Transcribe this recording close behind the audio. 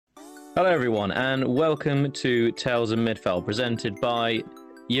Hello, everyone, and welcome to Tales of Midfell, presented by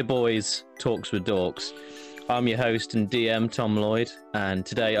your boys, Talks with Dorks. I'm your host and DM, Tom Lloyd, and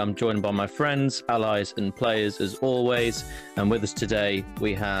today I'm joined by my friends, allies, and players as always. And with us today,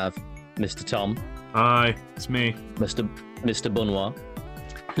 we have Mr. Tom. Hi, it's me. Mr. Bunwa.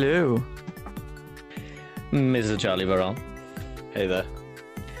 Hello. Mr. Charlie Varall. Hey there.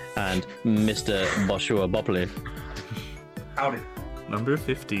 And Mr. Boshua Bopley. Howdy. Number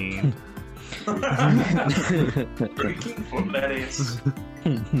 15. Drinking from lettuce.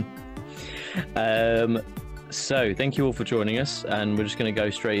 So, thank you all for joining us, and we're just going to go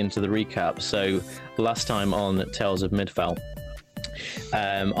straight into the recap. So, last time on Tales of Midfell,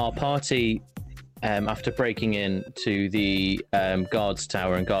 our party, after breaking into the Guards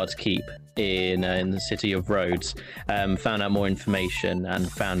Tower and Guards Keep in the city of Rhodes, found out more information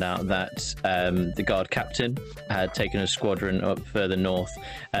and found out that the guard captain had taken a squadron up further north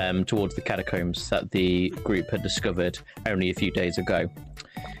towards the catacombs that the group had discovered only a few days ago.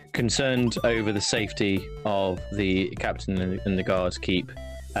 Concerned over the safety of the captain and the Guards Keep,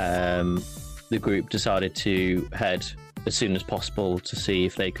 the group decided to head as soon as possible to see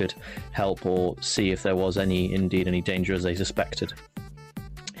if they could help or see if there was indeed any danger as they suspected.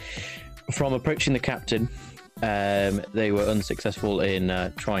 From approaching the captain, they were unsuccessful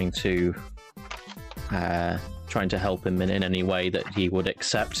in trying to help him in any way that he would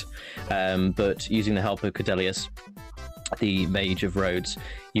accept. But using the help of Cordelius, the Mage of Rhodes,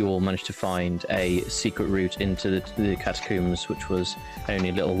 you all managed to find a secret route into the catacombs, which was only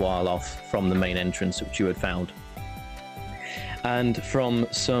a little while off from the main entrance which you had found. And from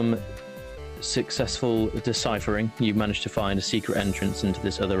some successful deciphering, you managed to find a secret entrance into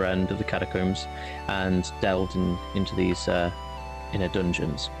this other end of the catacombs and delved into these inner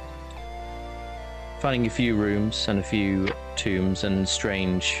dungeons. Finding a few rooms and a few tombs and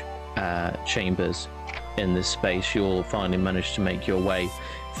strange chambers in this space, you'll finally manage to make your way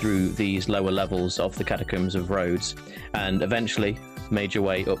through these lower levels of the catacombs of Rhodes, and eventually made your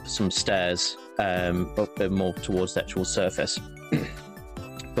way up some stairs up more towards the actual surface.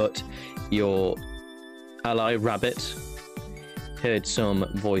 But your ally Rabbit heard some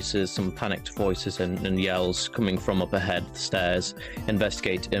voices, some panicked voices and yells coming from up ahead the stairs.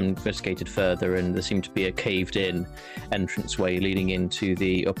 Investigated further, and there seemed to be a caved-in entranceway leading into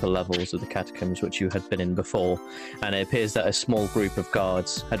the upper levels of the catacombs, which you had been in before. And it appears that a small group of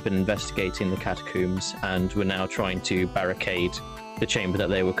guards had been investigating the catacombs and were now trying to barricade the chamber that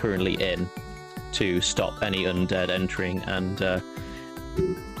they were currently in to stop any undead entering and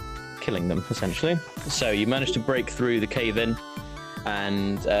killing them, essentially. So you managed to break through the cave-in,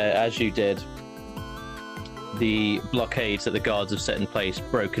 and as you did, the blockades that the guards have set in place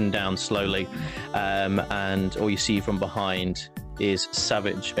broken down slowly, and all you see from behind is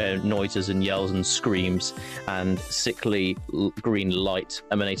savage noises and yells and screams and sickly green light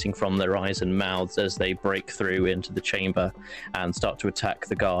emanating from their eyes and mouths as they break through into the chamber and start to attack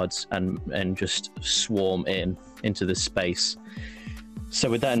the guards and just swarm into this space. So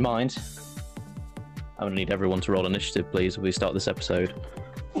with that in mind, I'm going to need everyone to roll initiative, please, as we start this episode.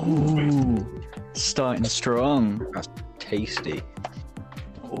 Ooh, starting strong. That's tasty.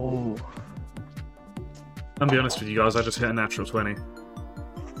 Ooh. I'll be honest with you guys, I just hit a natural 20.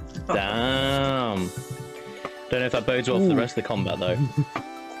 Damn. Don't know if that bodes well for the rest of the combat, though.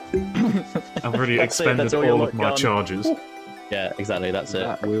 I've already That's it, expended that's all your all of luck my gone. charges. Yeah, exactly, that's it.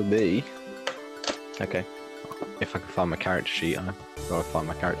 That will be. Okay. If I can find my character sheet, I've got to find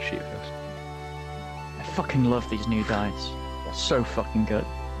my character sheet first. I fucking love these new dice. They're so fucking good.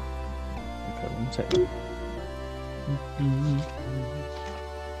 Okay, one second.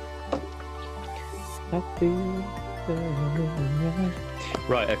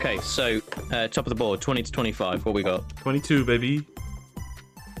 Right, okay, so top of the board, 20 to 25, what we got? 22, baby.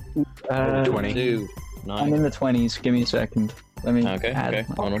 20. 2. I'm in the 20s. Give me a second. Let me Okay, add. okay.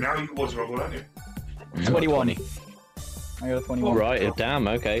 Oh, On. now you was wrong, weren't you? 21. I got a 21. Right, damn,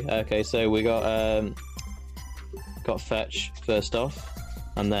 okay, so we got Fetch first off,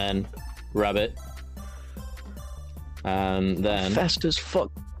 and then Rabbit, and then Fast as fuck,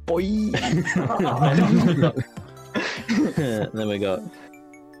 boy. then we got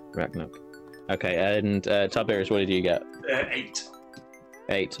Ragnarok. Okay, and Tiberius, what did you get? 8.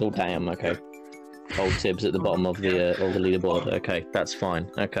 8. Oh damn. Okay. Old Tibbs at the bottom of the leaderboard. Okay, that's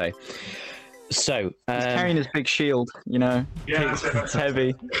fine. Okay. So He's carrying his big shield, you know. Yeah, that's it. It's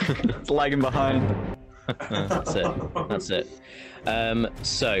heavy. It's lagging behind. that's it.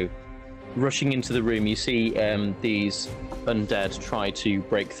 So rushing into the room, you see these undead try to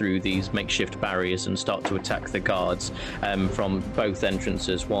break through these makeshift barriers and start to attack the guards from both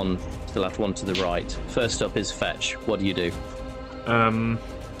entrances, one to the left, one to the right. First up is Fetch. What do you do?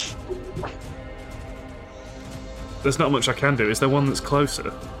 There's not much I can do. Is there one that's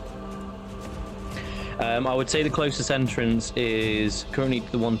closer? I would say the closest entrance is currently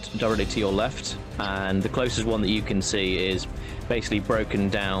the one directly to your left, and the closest one that you can see is basically broken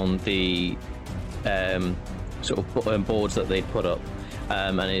down the sort of boards that they'd put up,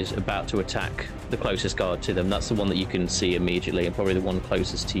 and is about to attack the closest guard to them. That's the one that you can see immediately, and probably the one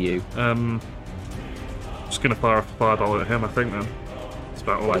closest to you. Just gonna fire a fireball at him, I think. Then that's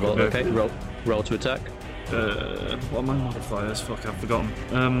about all I can do. Okay, roll to attack. What are my modifiers? Fuck, I've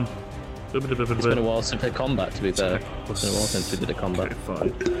forgotten. It's been a while since we did combat, to be fair. It's been a while since we did a combat.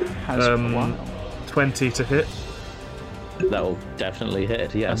 Okay, fine. 20 to hit. That will definitely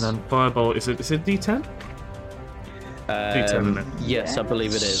hit, yes. And then fireball, is it D10? D10, isn't it? Yes, I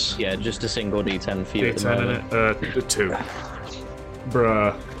believe it is. Yeah, just a single D10 for you at the D10 moment. in it? 2.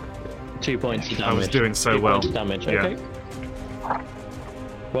 Bruh. 2 points of damage. I was doing so 2 well. points of damage, Yeah. okay.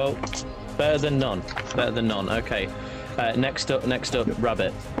 Well, better than none. Better than none, okay. Next up,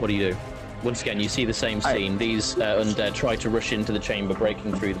 Rabbit. What do you do? Once again, you see the same scene. These undead try to rush into the chamber,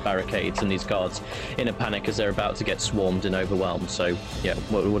 breaking through the barricades, and these guards in a panic as they're about to get swarmed and overwhelmed. So, yeah,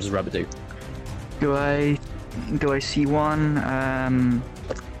 what does Rabbit do? Do I see one?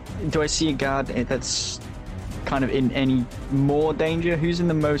 Do I see a guard that's kind of in any more danger? Who's in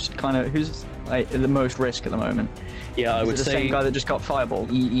the most who's like the most risk at the moment? Yeah, I would the say same guy that just got fireballed.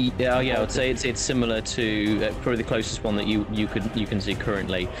 Yeah, I would say it's similar to probably the closest one that you can see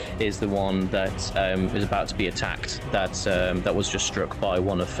currently is the one that is about to be attacked. That was just struck by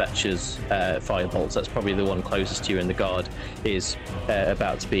one of Fetcher's firebolts. That's probably the one closest to you, and the guard is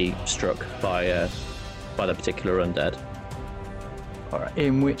about to be struck by the particular undead. All right.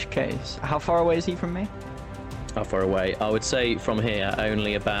 In which case, how far away is he from me? How far away? I would say from here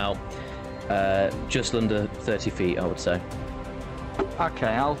only about just under 30 feet, I would say. Okay,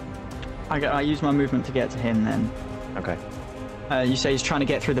 I use my movement to get to him then. Okay. You say he's trying to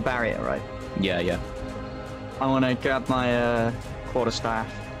get through the barrier, right? Yeah. I want to grab my quarterstaff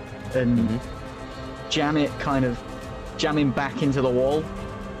and jam him back into the wall.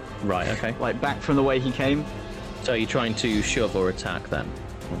 Right, okay. Like back from the way he came. So you're trying to shove or attack then?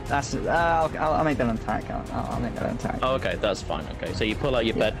 That's I'll make that an attack. I'll make that an attack. Oh, okay, that's fine. Okay, so you pull out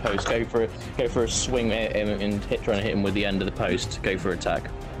your bedpost, go for a swing at him and trying to hit him with the end of the post. Go for attack.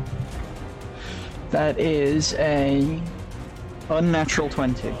 That is a unnatural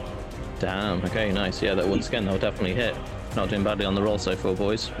 20. Damn. Okay, nice. Yeah, that once again that'll definitely hit. Not doing badly on the roll so far,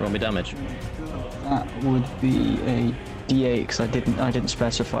 boys. Roll me damage. That would be a D8 because I didn't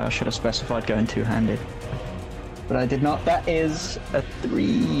specify. I should have specified going two-handed. But I did not. That is a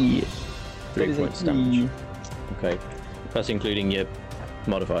 3. 3 points damage. Okay. That's including your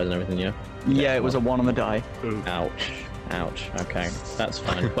modifiers and everything, yeah? Yeah, it was a 1 on the die. Ouch. Okay, that's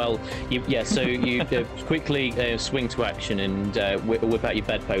fine. Well, so you quickly swing to action and whip out your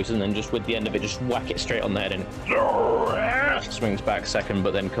bedpost, and then just with the end of it, just whack it straight on the head, and swings back second,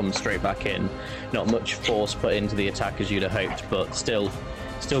 but then comes straight back in. Not much force put into the attack as you'd have hoped, but still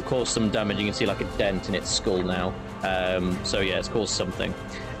caused some damage. You can see like a dent in its skull now. So yeah, it's caused something.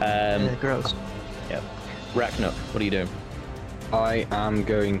 Gross. Yeah. Rachnook, what are you doing? I am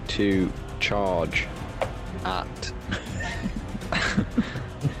going to charge at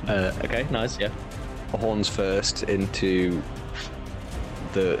Okay, nice, yeah. horns first into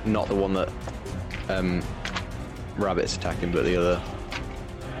not the one that Rabbit's attacking, but the other.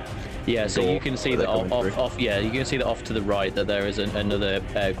 Yeah, so you can see that you can see that off to the right that there is another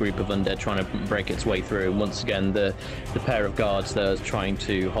group of undead trying to break its way through. And once again, the pair of guards that are trying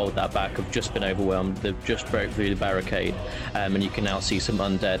to hold that back have just been overwhelmed. They've just broke through the barricade, and you can now see some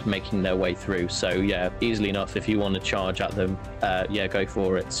undead making their way through. So yeah, easily enough if you want to charge at them, go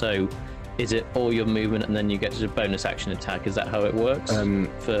for it. So is it all your movement and then you get to a bonus action attack? Is that how it works? No,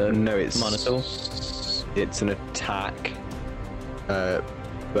 it's Minotaur? It's an attack.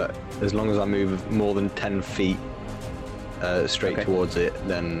 But as long as I move more than 10 feet straight towards it,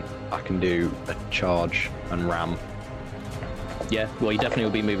 then I can do a charge and ram. Yeah, well, you definitely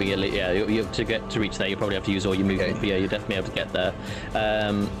will be moving. You have to reach there. You probably have to use all your movement. But yeah, you're definitely able to get there.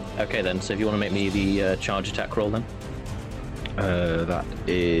 Okay, then. So if you want to make me the charge attack roll, then. That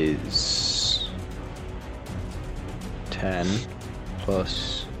is 10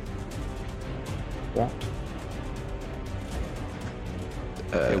 plus what?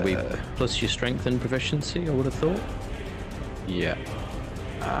 It'll be plus your strength and proficiency, I would have thought. Yeah.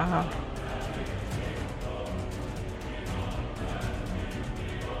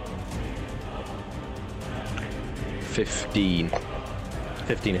 15.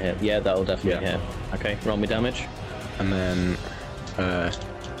 15 hit. Yeah, that'll definitely Yeah. hit. Okay, roll me damage. And then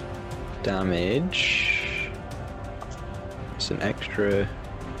damage. It's an extra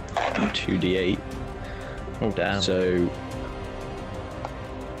 2d8. Oh damn. So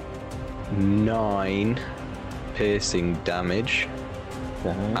 9 piercing damage,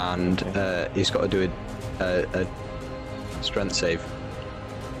 and he's got to do a strength save.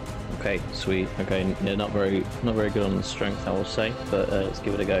 Okay, sweet. Okay, yeah, not very good on the strength, I will say, but let's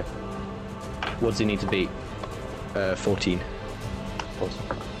give it a go. What does he need to beat? 14.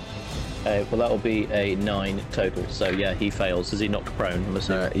 Awesome. Well, that'll be a 9 total. So yeah, he fails. Is he knocked prone? I'm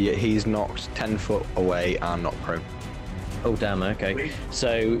assuming. Yeah, he's knocked 10 foot away and not prone. Oh damn. Okay.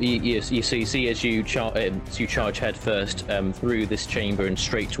 So you see as you charge head first through this chamber and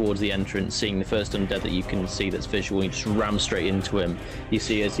straight towards the entrance, seeing the first undead that you can see that's visual. You just ram straight into him. You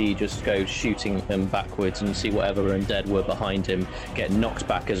see as he just goes shooting them backwards, and you see whatever undead were behind him get knocked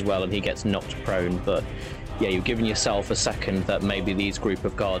back as well, and he gets knocked prone. But yeah, you've given yourself a second that maybe these group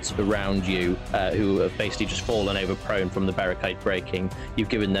of guards around you, who have basically just fallen over prone from the barricade breaking, you've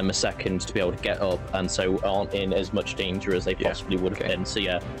given them a second to be able to get up, and so aren't in as much danger as they possibly would have been. So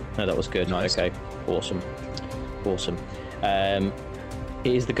yeah, no, that was good. Nice. Okay, awesome. It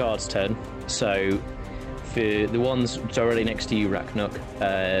is the guard's turn. So for the ones directly next to you, Raknuk,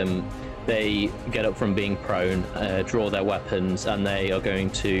 they get up from being prone, draw their weapons, and they are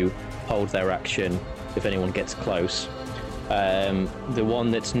going to hold their action if anyone gets close. The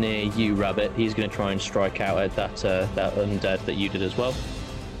one that's near you, Rabbit, he's going to try and strike out at that undead that you did as well.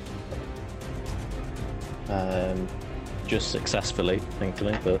 Just successfully,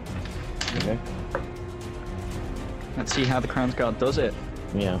 thankfully, but okay. Let's see how the Crown's Guard does it.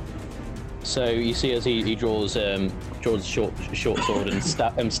 Yeah. So you see as he draws a short sword and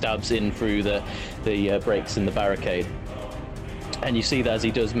stabs in through the breaks in the barricade. And you see that as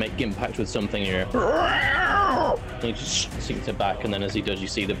he does make impact with something here, he just sinks it back, and then as he does, you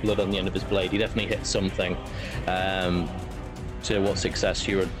see the blood on the end of his blade. He definitely hits something. To what success,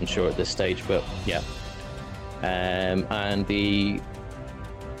 you're unsure at this stage, but yeah. And the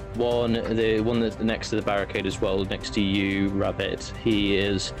one that's next to the barricade as well, next to you, Rabbit, he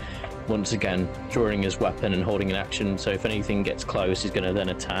is once again drawing his weapon and holding an action. So if anything gets close, he's going to then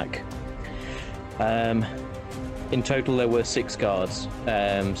attack. In total, there were 6 guards,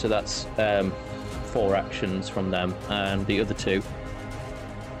 so that's 4 actions from them, and the other 2.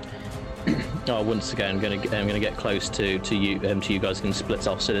 Once again, I'm gonna get close to you guys can split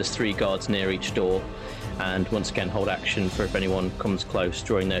off. So there's 3 guards near each door, and once again hold action for if anyone comes close,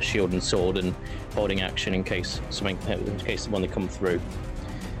 drawing their shield and sword and holding action in case when they come through.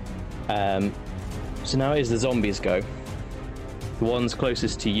 So now it is the zombies go. The ones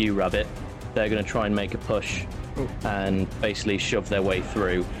closest to you, Rabbit, they're going to try and make a push and basically shove their way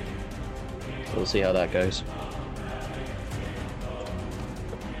through. So we'll see how that goes.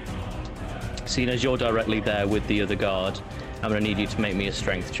 Seeing as you're directly there with the other guard, I'm going to need you to make me a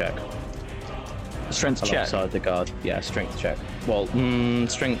strength check. A strength check? Alongside the guard. Yeah, strength check. Well,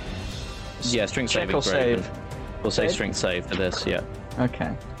 strength... Yeah, strength check saving or throw. save? We'll say strength save for this, yeah.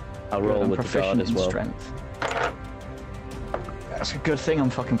 Okay. I'll roll I'm with the guard proficient as in well. strength. That's a good thing I'm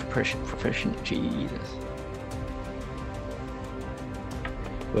fucking proficient. Jesus.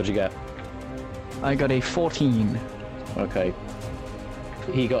 What'd you get? I got a 14. Okay.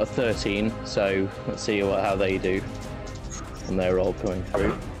 He got a 13, so let's see how they do. And they're all going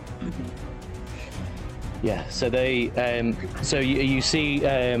through. Yeah, so they, so you see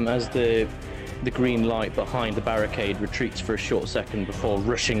as the green light behind the barricade retreats for a short second before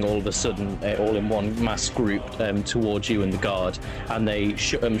rushing all of a sudden, all in one mass group towards you and the guard, and they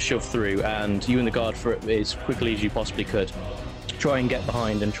shove through, and you and the guard, for as quickly as you possibly could, try and get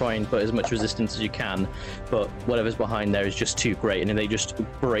behind and try and put as much resistance as you can, but whatever's behind there is just too great, and then they just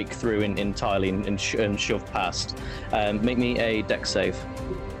break through entirely and shove past. Make me a dex save.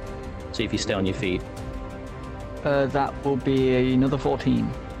 See if you stay on your feet. That will be another 14.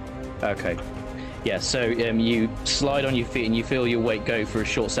 Okay. Yeah, so you slide on your feet and you feel your weight go for a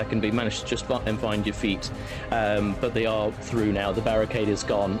short second, but you manage to just find your feet. But they are through now. The barricade is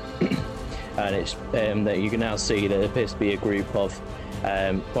gone. And it's that you can now see there appears to be a group of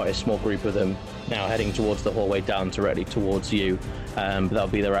quite a small group of them now heading towards the hallway down directly towards you. But that'll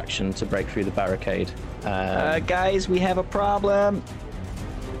be their action to break through the barricade. Guys, we have a problem.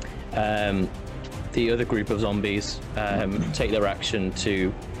 The other group of zombies take their action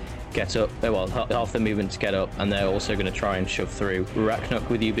to get up. Well, half their movement to get up, and they're also going to try and shove through. Raknuk,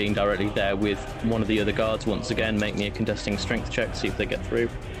 with you being directly there with one of the other guards, once again, make me a contesting strength check. See if they get through.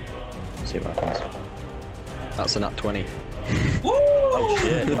 See what happens. That's a nat 20. Oh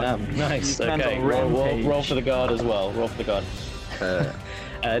shit! Damn, nice. You Okay, can rampage. roll for the guard as well. Roll for the guard.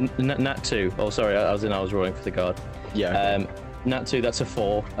 Nat 2. Oh, sorry, I was rolling for the guard. Yeah. Nat 2, that's a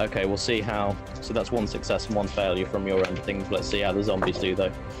 4. Okay, we'll see how. So that's 1 success and 1 failure from your end of things. Let's see how the zombies do,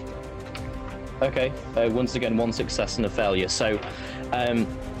 though. Okay, once again, 1 success and a failure. So,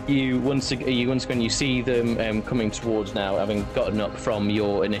 once again, you see them coming towards now, having gotten up from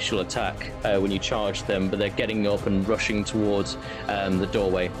your initial attack when you charged them, but they're getting up and rushing towards the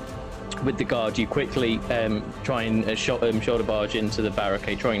doorway. With the guard, you quickly try and shoulder barge into the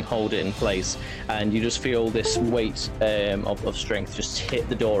barricade, try and hold it in place, and you just feel this weight of strength just hit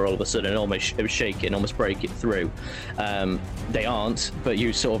the door all of a sudden and almost shake it and almost break it through. They aren't, but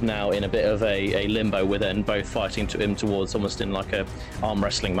you sort of now in a bit of a limbo with it, and both fighting to him towards almost in like a arm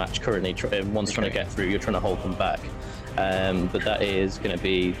wrestling match currently. One's trying to get through, you're trying to hold them back. But that is going to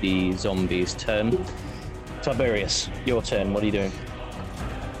be the zombies' turn. Tiberius, your turn. What are you doing?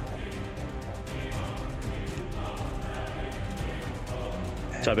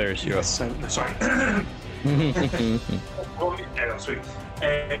 Tiberius, you're up. Sorry. Yeah, that's sweet.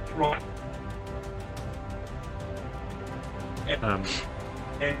 Right.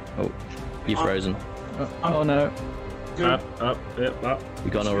 Oh, you've frozen. Oh no. Good. Up. You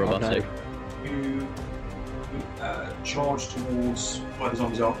got no robotic. You charge towards where the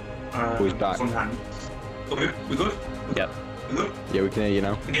zombies are. Who's back? On hand. Okay, we good? Yep. We good? Yeah, we can hear you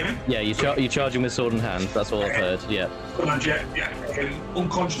now. Can you hear me? Yeah, you're charging with sword in hand. That's all I've heard. Yeah. Good man, Jet. Yeah.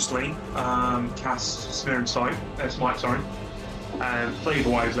 Unconsciously, cast Smear Sight. Smite, sorry.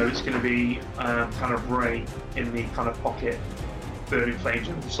 Flavor-wise, though, it's going to be kind of Ray in the kind of pocket, burning flames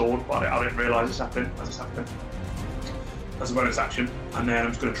of the sword. But I didn't realise this happened as it's happening. As a bonus action, and then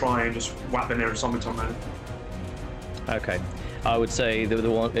I'm just going to try and just whack the nearest zombie on there. Okay. I would say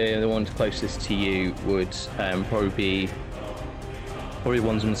the one closest to you would probably be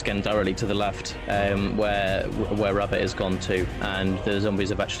one's skin directly to the left, where Rabbit has gone to, and the zombies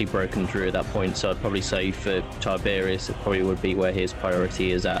have actually broken through at that point. So I'd probably say for Tiberius, it probably would be where his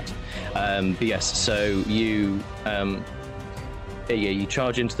priority is at. But yes, so you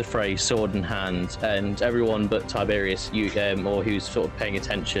charge into the fray, sword in hand, and everyone but Tiberius, or who's sort of paying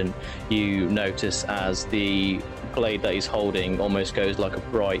attention, you notice as the blade that he's holding almost goes like a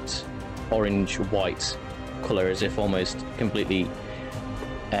bright orange-white colour, as if almost completely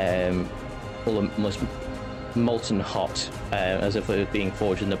almost molten hot, as if it was being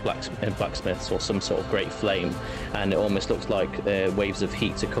forged in the blacksmiths or some sort of great flame, and it almost looks like waves of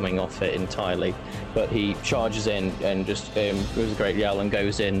heat are coming off it entirely. But he charges in and just gives a great yell and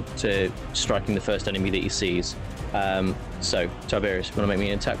goes in to striking the first enemy that he sees. So Tiberius, you want to make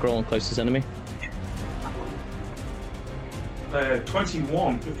me an attack roll on closest enemy?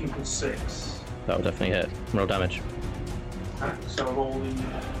 21, 15 plus 6. That will definitely hit. Roll damage. Okay, so I'll roll the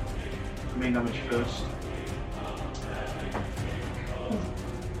main damage first.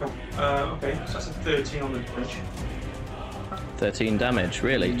 Okay, so that's a 13 on the damage. 13 damage,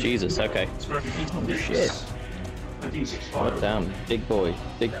 really? Jesus, okay. It's very shit. A D6 Oh, fire. damn. Big boy.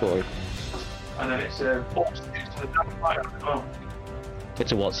 And then it's a 4 to the damage fire as well.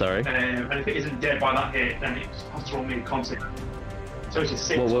 It's a what, sorry? And if it isn't dead by that hit, then it has to roll me a con save. So it's a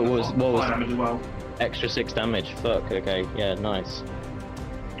 6 What was- fire damage as well. Extra 6 damage. Fuck, okay. Yeah, nice.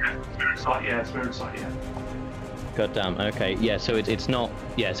 Yeah, Spirit Sight, yeah. God damn, okay. Yeah, so it's not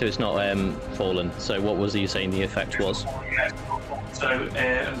fallen. So what was you saying the effect was? So,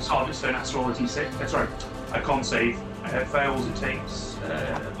 and the target stone has to roll a D6. A con save. Fails, it takes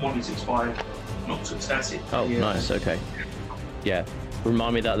 1d6 fire. Not success. Oh, nice, okay. Yeah.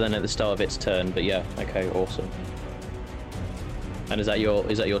 Remind me that then at the start of its turn, but yeah, okay, awesome. And is that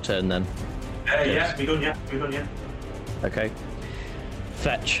your turn then? Yeah, we done, yeah. Okay.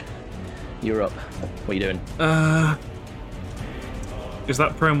 Fetch. You're up. What are you doing? Is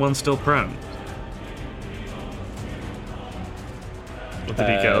that prone one still prone? Or did he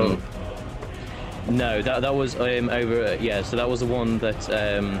get up? No, that was over. Yeah, so that was the one that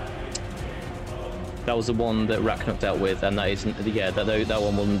Raknuk dealt with, and that isn't. Yeah, that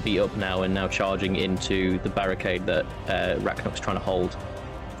one will be up now and now charging into the barricade that Raknuk's trying to hold.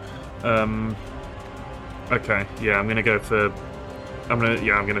 Okay, yeah, I'm gonna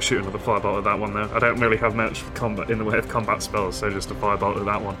shoot another firebolt at that one though. I don't really have much combat in the way of combat spells, so just a firebolt at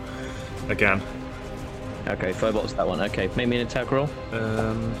that one. Again. Okay, firebolt's that one. Okay, make me an attack roll.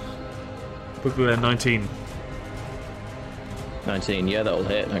 19. 19, yeah, that'll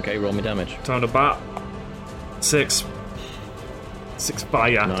hit. Okay, roll me damage. Time to bat. 6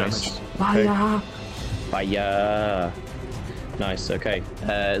 fire Nice. damage. Fire! Fire! Nice. Okay.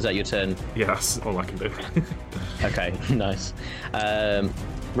 Is that your turn? Yeah, that's all I can do. Okay. Nice.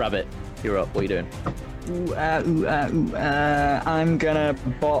 Rabbit, you're up. What are you doing? I'm gonna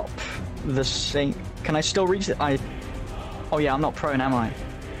bop the sink. Can I still reach it? Oh yeah, I'm not prone, am I?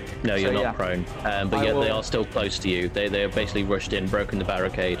 No, you're So, not yeah. prone. But I yeah, will- they are still close to you. They are basically rushed in, broken the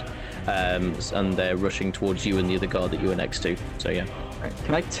barricade, and they're rushing towards you and the other guard that you were next to. So yeah. Right.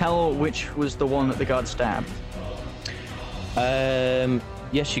 Can I tell which was the one that the guard stabbed?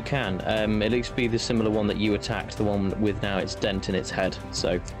 Yes, you can. It looks to be the similar one that you attacked, the one with now its dent in its head.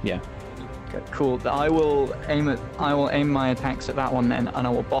 So yeah. Okay, cool. I will aim my attacks at that one then, and I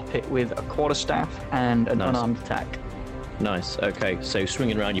will bop it with a quarterstaff and an Nice. unarmed attack. Nice. Okay, so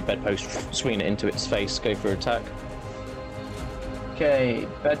swinging around your bedpost, swinging it into its face, go for attack. Okay,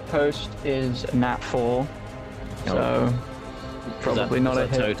 bedpost is a nat 4, so probably not a Was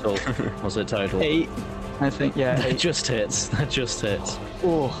that hit. total. Was it total? 8, I think. Yeah, That 8. just hits. That just hits.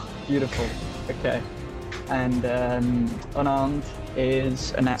 Oh, beautiful. Okay, and unarmed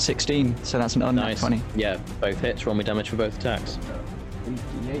is a nat 16, so that's an unnat Nice. 20. Yeah, both hits. Roll me damage for both attacks. A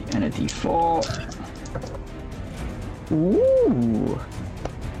D8 and a D4. Ooh.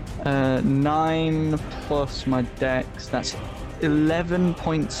 9 plus my dex. That's 11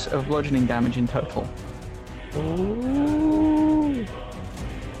 points of bludgeoning damage in total. Ooh.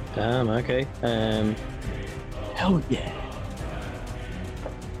 Damn. Okay. Hell yeah.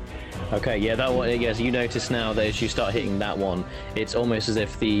 Okay, yeah, that one. Yes, you notice now that as you start hitting that one, it's almost as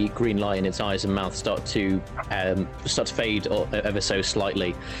if the green light in its eyes and mouth start to fade ever so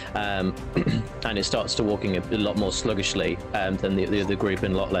slightly, and it starts to walking a lot more sluggishly than the other group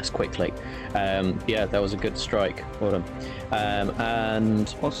and a lot less quickly. Yeah, that was a good strike. Well done.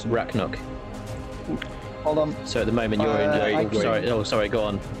 And Awesome. Raknuk. Hold on. So at the moment you're I- in. Sorry. Oh, sorry. Go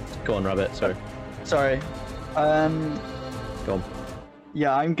on, Rabbit. Sorry. Sorry. Go on.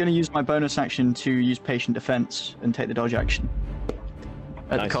 Yeah, I'm going to use my bonus action to use patient defense and take the dodge action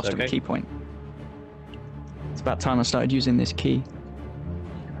at the Nice, cost of a okay. key point. It's about time I started using this key.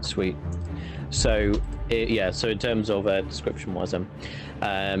 Sweet. So, yeah, so in terms of description-wise,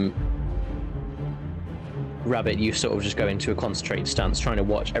 Rabbit, you sort of just go into a concentrated stance, trying to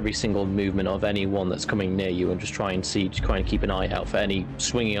watch every single movement of anyone that's coming near you and just try and keep an eye out for any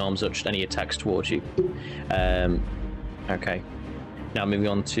swinging arms or just any attacks towards you. Okay. Now moving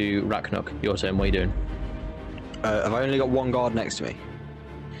on to Raknuk. Your turn, what are you doing? Have I only got one guard next to me?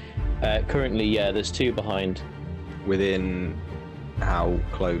 Currently, yeah, there's 2 behind. Within how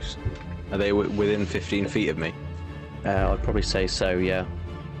close? Are they within 15 feet of me? I'd probably say so, yeah.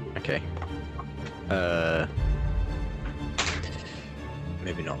 Okay.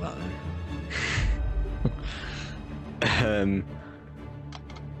 Maybe not that then.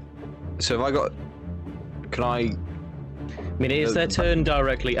 So have I got? Can I? I mean, it is their turn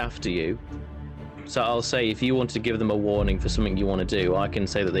directly after you. So I'll say if you want to give them a warning for something you want to do, I can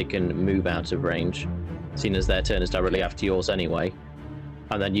say that they can move out of range, seeing as their turn is directly after yours anyway.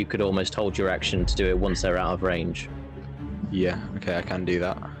 And then you could almost hold your action to do it once they're out of range. Yeah. Okay, I can do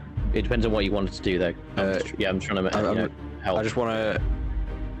that. It depends on what you wanted to do, though. I'm trying to help. I just want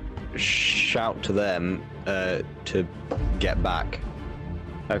to shout to them to get back,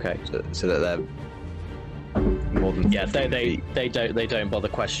 Okay. so that they're more than 15 feet. they don't bother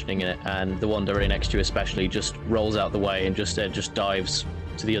questioning it, and the one directly next to you especially just rolls out the way and just dives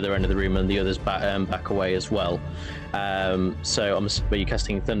to the other end of the room, and the others back away as well. So are you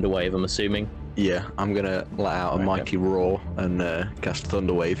casting Thunder Wave? I'm assuming. Yeah, I'm gonna let out a Okay. mighty roar and cast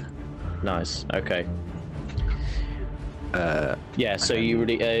Thunder Wave. Nice. Okay. Yeah. So you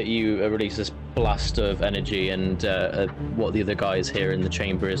release this blast of energy, and what the other guys hear in the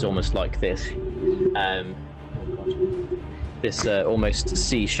chamber is almost like this. This almost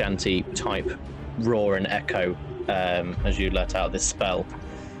sea shanty type roar and echo as you let out this spell.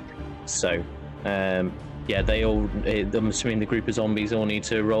 So, yeah, they all. I'm assuming the group of zombies all need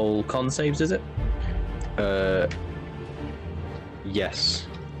to roll con saves, is it? Yes.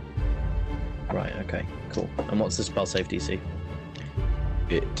 Right. Okay. Cool. And what's the spell save DC?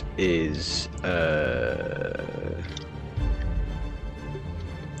 It is.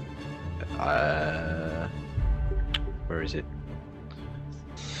 Where is it?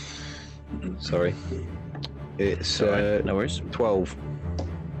 Sorry. It's Alright, no worries. 12.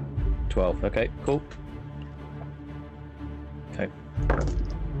 12. Okay. Cool. Okay.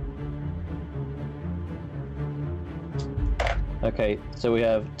 Okay, so we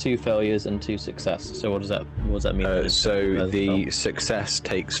have 2 failures and 2 success. So what does that mean? for this- So for the spell? success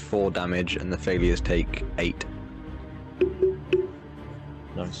takes 4 damage and the failures take 8.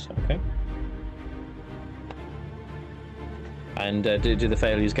 Nice. Okay. And do the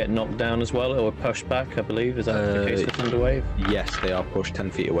failures get knocked down as well, or pushed back? I believe is that the case with Thunderwave? Yes, they are pushed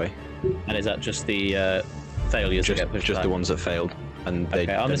 10 feet away. And is that just the failures that get pushed Just back? the ones that failed. And they,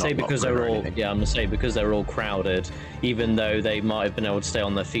 okay, I'm gonna say because they're all I'm gonna say because they're all crowded, even though they might have been able to stay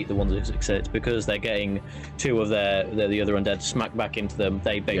on their feet, the ones that exit, because they're getting two of the other undead smack back into them,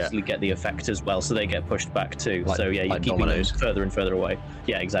 they basically get the effect as well, so they get pushed back too. So yeah, you're keeping them further and further away.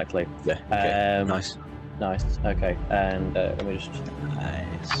 Yeah, exactly. Yeah. Okay. Nice. Okay, and let me just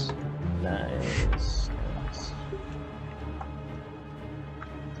nice.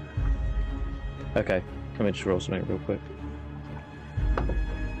 Okay, let me just roll something real quick.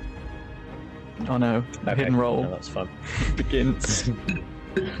 Oh no, hidden roll. No, that's fun. Begins.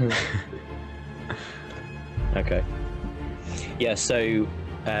 Okay. Yeah, so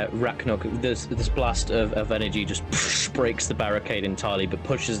Raknok, this blast of energy just breaks the barricade entirely, but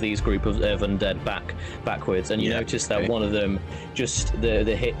pushes these group of undead backwards, and you notice that one of them just the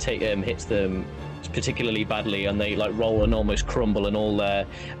hit hits them particularly badly, and they like roll and almost crumble, and all their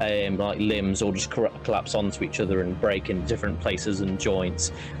like limbs all just collapse onto each other and break in different places and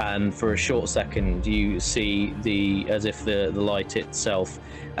joints. And for a short second, you see as if the light itself,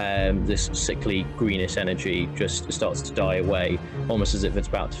 this sickly greenish energy, just starts to die away, almost as if it's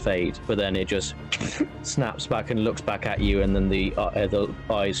about to fade. But then it just snaps back and looks back at you, and then the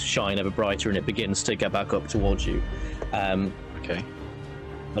eyes shine ever brighter, and it begins to get back up towards you. Okay.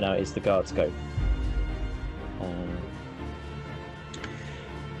 But now it's the guards' go.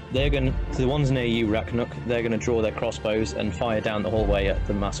 They're going to, the ones near you, Raknok, they're going to draw their crossbows and fire down the hallway at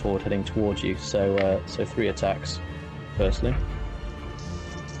the mass horde heading towards you. So 3 attacks, firstly.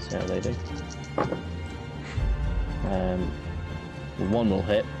 See how they do. One will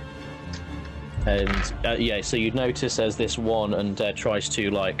hit. And yeah, so you'd notice as this one undead tries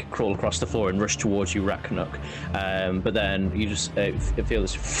to like crawl across the floor and rush towards you, Raknok, but then you just feel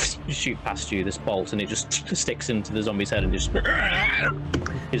this shoot past you, this bolt, and it just sticks into the zombie's head and just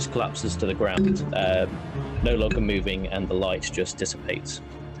collapses to the ground, no longer moving, and the light just dissipates.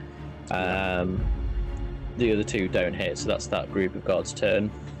 The other two don't hit, so that's that group of guards'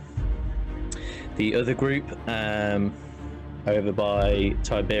 turn. The other group, over by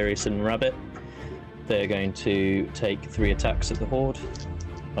Tiberius and Rabbit, they're going to take 3 attacks at the horde.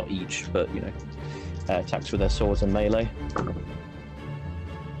 Not each, but you know, attacks with their swords and melee.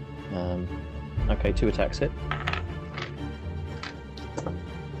 Okay, 2 attacks hit.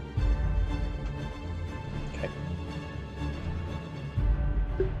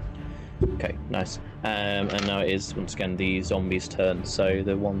 Okay, nice. And now it is once again the zombies' turn. So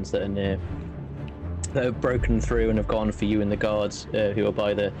the ones that are near, that have broken through and have gone for you and the guards who are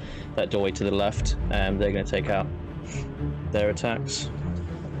by that doorway to the left, they're going to take out their attacks.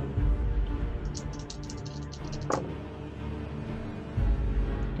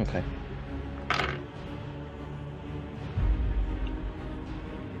 Okay.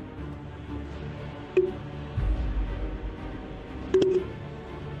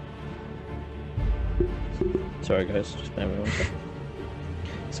 Sorry guys, just bear with me 1 second.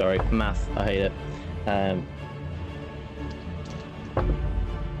 Sorry, math, I hate it.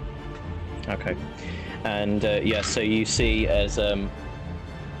 Okay, and yeah, so you see as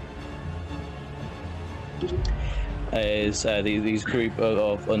these group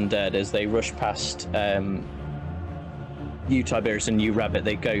of undead, as they rush past you, Tiberius, and you, Rabbit,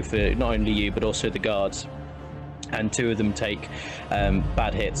 they go for not only you but also the guards, and 2 of them take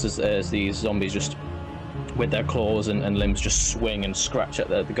bad hits as these zombies just with their claws and limbs just swing and scratch at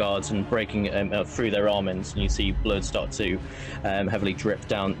the guards and breaking through their armors, and you see blood start to heavily drip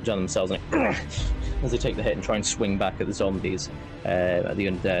down themselves as they take the hit and try and swing back at the zombies, at the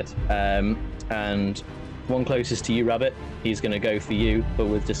undead. And one closest to you, Rabbit, he's going to go for you, but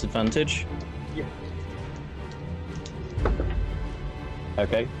with disadvantage. Yeah.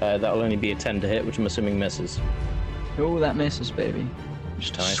 Okay, that'll only be a 10 to hit, which I'm assuming misses. Oh, that misses, baby.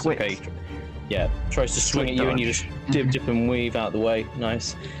 Just nice. Swift. Okay. Yeah, tries to swing at you and you just dip and weave out the way.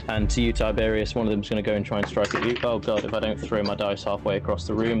 Nice. And to you, Tiberius, one of them's going to go and try and strike at you. Oh god, if I don't throw my dice halfway across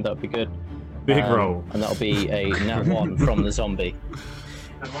the room, that'd be good. Big roll. And that'll be a nat 1 from the zombie.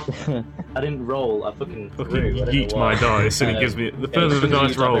 I didn't roll, I fucking threw. Yeet my dice, and it gives me... The further the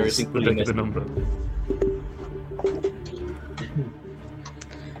dice rolls, the bigger the number.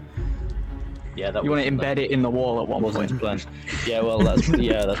 Yeah, that you want to embed it in the wall at one point. Planned. Yeah, well, that's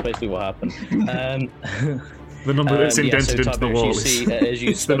basically what happened. The number that's indented into the wall is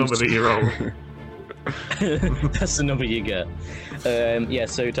it's the number that you roll. That's the number you get. Yeah,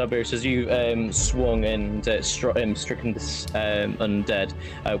 so Tiberius, as you swung and stricken this undead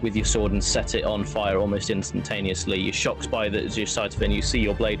with your sword and set it on fire almost instantaneously, you're shocked by the sight of it, and you see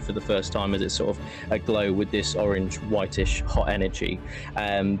your blade for the first time as it's sort of aglow with this orange, whitish, hot energy.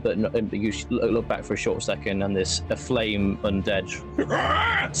 But you look back for a short second, and this flame undead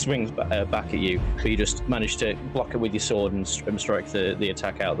swings back at you, but you just manage to block it with your sword and strike the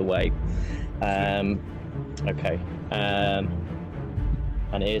attack out of the way. Okay.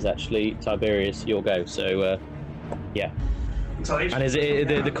 And it is actually Tiberius, your go. So, yeah. And is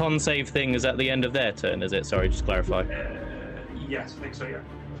it the con save thing is at the end of their turn? Is it? Sorry, just clarify. Yes, I think so. Yeah.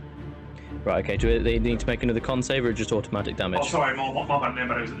 Right. Okay. Do they need to make another con save or just automatic damage? Oh, sorry, my bad. No,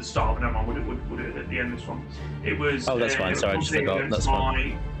 but it was at the start. But never mind. We'll do it at the end of this one. It was. Oh, that's fine. Sorry, I just forgot. That's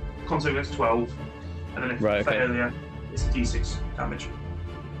fine. Con save against 12, and then if it's failure, it's d6 damage.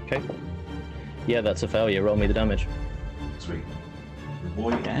 Okay. Yeah, that's a failure. Roll me the damage. Sweet.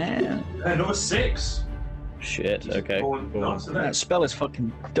 Boy. Damn. Another 6. Shit. Okay. That spell is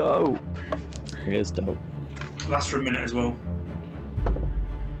fucking dope. It is dope. Lasts for a minute as well.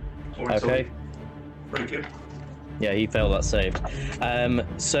 Okay. Very good. Yeah, he failed that save.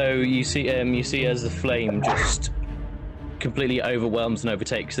 So you see as the flame just completely overwhelms and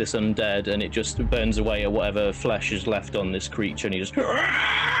overtakes this undead, and it just burns away at whatever flesh is left on this creature, and he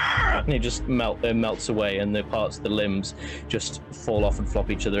just melts away, and the parts of the limbs just fall off and flop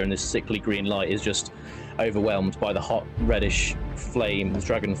each other, and this sickly green light is just overwhelmed by the hot reddish flame, the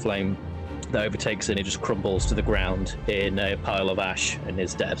dragon flame that overtakes it, and it just crumbles to the ground in a pile of ash and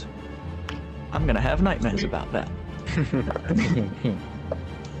is dead. I'm gonna have nightmares about that.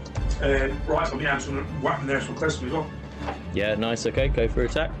 Right, so I'm just gonna whack them there so close to me as well. Yeah, nice. Okay, go for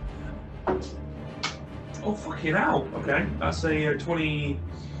attack. Oh, fucking hell. Okay, that's a 20...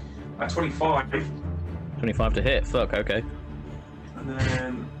 25. 25 to hit. Fuck, okay. And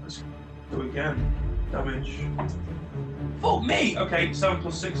then, let's do it again. Damage. Fuck me! Okay, 7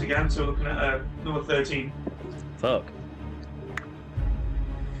 plus 6 again, so we're looking at another 13. Fuck.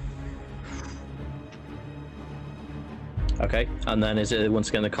 Okay, and then is it once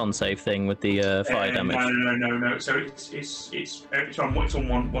again the con save thing with the fire damage? No. So it's on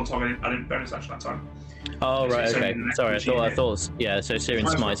one target. I didn't bonus action that time. Oh right, okay. Sorry, I thought. Yeah, so Syrian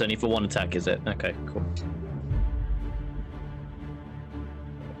Smite's only for one attack, is it? Okay, cool.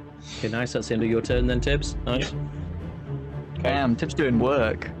 Okay, nice. That's the end of your turn then, Tibbs. Nice. Yep. Okay. Damn, Tibbs doing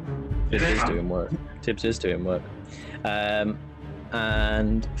work. Tibbs is doing work. Tibbs is doing work.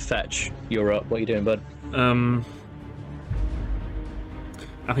 And Fetch, you're up. What are you doing, bud?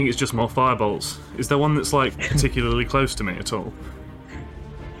 I think it's just more firebolts. Is there one that's like particularly close to me at all?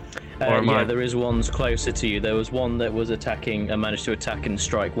 Yeah, there is ones closer to you. There was one that was attacking and managed to attack and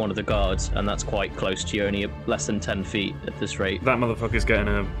strike one of the guards, and that's quite close to you, only less than 10 feet at this rate. That motherfucker's getting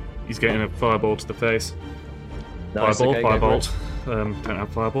a fireball to the face. Nice, Firebolt. Don't have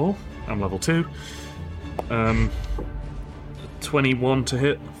fireball. I'm level 2. 21 to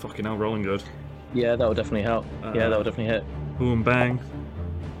hit. Fucking hell, rolling good. Yeah, that will definitely help. Yeah, that will definitely hit. Boom, bang.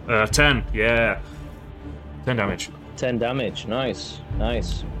 10. Yeah. 10 damage. 10 damage. Nice.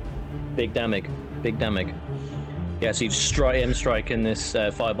 Big damage. Yeah, so you strike, and this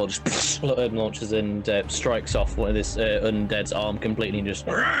fireball just launches and strikes off one of this undead's arm completely, and just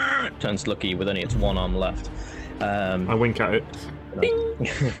turns lucky with only its one arm left. I wink at it.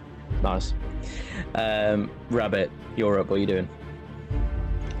 Nice. Rabbit, you're up. What are you doing?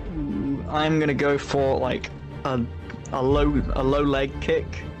 I'm gonna go for like a low leg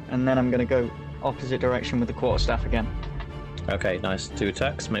kick, and then I'm gonna go opposite direction with the quarterstaff again. Okay, nice. 2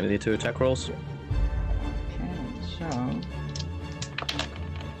 attacks. Maybe the 2 attack rolls.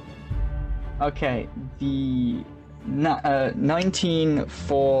 Okay, the 19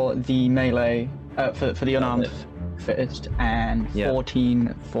 for the melee, for the unarmed fist, and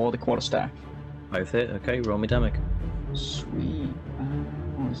 14 for the quarterstaff. Both hit. Okay, roll me damage. Sweet.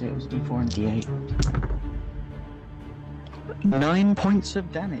 What was it? It was D4 and D8. 9 points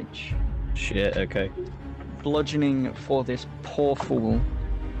of damage. Shit. Okay. Bludgeoning for this poor fool.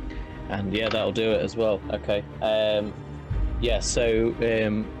 And yeah, that'll do it as well. Okay. So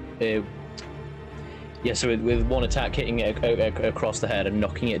with one attack hitting it across the head and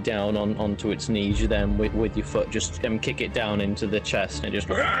knocking it down onto its knees, you then with your foot just kick it down into the chest, and it just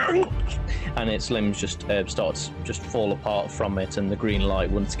and its limbs just starts just fall apart from it, and the green light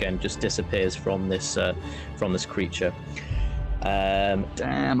once again just disappears from this creature.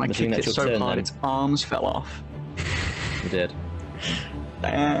 Damn, I kicked it so hard its arms fell off. You did.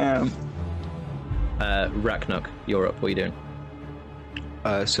 Damn. Raknuk, you're up. What are you doing?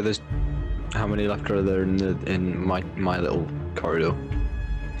 So there's How many left are there in my little corridor?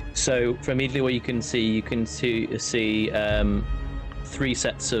 So from immediately what you can see 3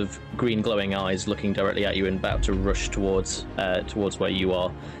 sets of green glowing eyes looking directly at you and about to rush towards where you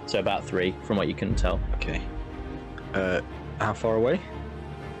are. So about 3 from what you can tell. Okay. How far away?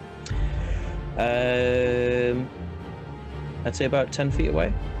 I'd say about 10 feet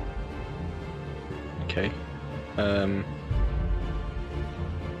away. Okay.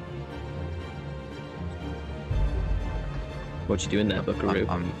 What you doing there, Buckaroo?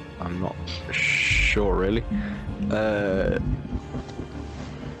 I'm not sure really.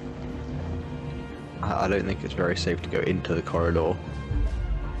 I don't think it's very safe to go into the corridor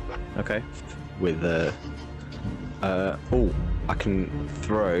Okay. with I can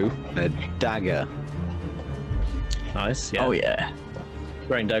throw a dagger. Nice. Yeah. Oh yeah.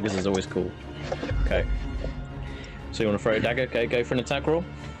 Throwing daggers is always cool. Okay. So you want to throw a dagger? Okay, go for an attack roll.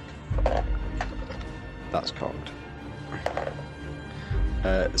 That's cocked.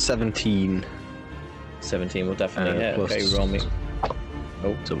 17. 17 will definitely hit. plus Okay, roll me.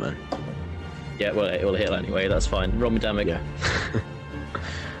 Oh, something. yeah. Well, it will hit anyway. That's fine. Roll me damage. Yeah.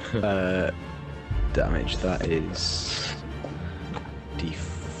 Damage, that is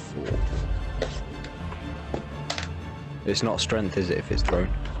D4. It's not strength, is it, if it's thrown?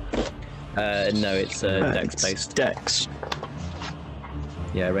 No, it's dex It's based. Dex.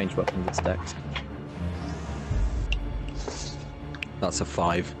 Yeah, ranged weapons. It's dex. That's a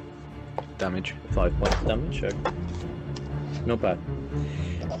 5 damage. 5 points of damage. Okay. Not bad.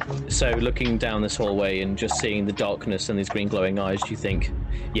 So looking down this hallway and just seeing the darkness and these green glowing eyes, you think,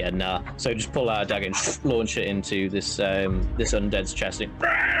 yeah, nah. So just pull out a dagger and launch it into this this undead's chest,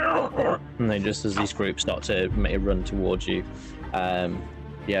 and then just as these groups start to run towards you,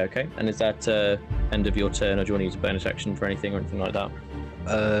 yeah, okay. And is that end of your turn, or do you want to use a bonus action for anything or anything like that?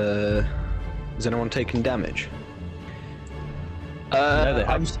 Is anyone taking damage? No, they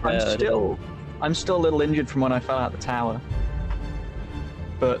I'm have- still a little injured from when I fell out the tower,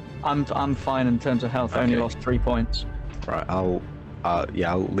 but I'm fine in terms of health. I only Okay. lost 3 points. Right, I'll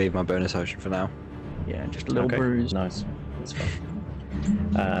leave my bonus action for now. Yeah, just a little Okay, bruise. Nice. That's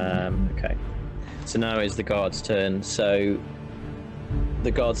fine. Okay. So now it's the guards' turn. So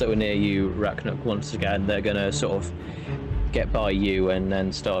the guards that were near you, Raknuk, once again, they're going to sort of get by you and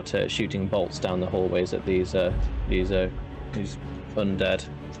then start shooting bolts down the hallways at these undead.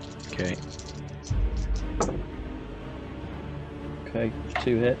 Okay. Okay,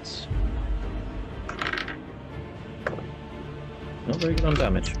 2 hits. Not very good on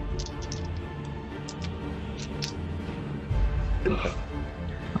damage. Okay.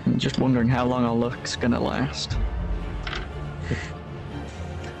 I'm just wondering how long our luck's gonna last.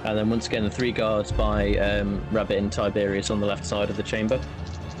 And then once again, the 3 guards by Rabbit and Tiberius on the left side of the chamber.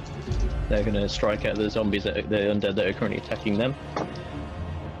 They're going to strike at the zombies, the undead that are currently attacking them.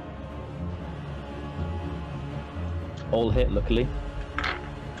 All hit, luckily.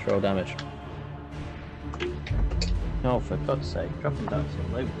 Roll damage. Oh, for God's sake, dropping dice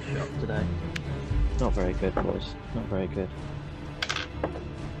all over the shop today. Not very good, boys. Not very good.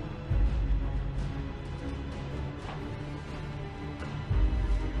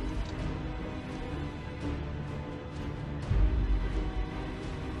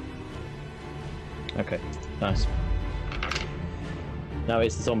 Okay, nice. Now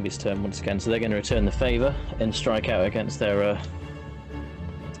it's the zombies' turn once again, so they're going to return the favour and strike out against their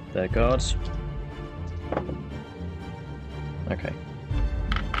guards. Okay.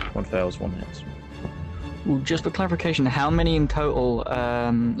 1 fails, 1 hits. Ooh, just for clarification, how many in total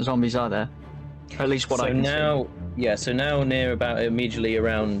zombies are there? At least what So I can now, yeah, so now near about immediately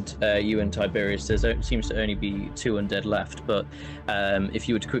around you and Tiberius, there seems to only be 2 undead left. But if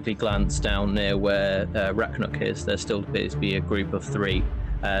you were to quickly glance down near where Raknuk is, there still appears to be a group of 3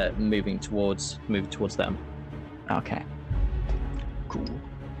 moving towards them. see. Okay. Cool.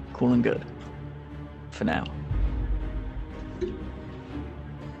 Cool and good. For now.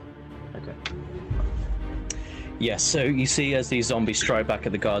 Okay. Yes, so you see as these zombies strike back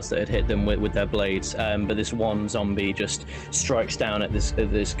at the guards that had hit them with their blades, but this one zombie just strikes down at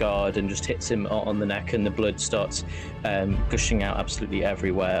this guard and just hits him on the neck, and the blood starts gushing out absolutely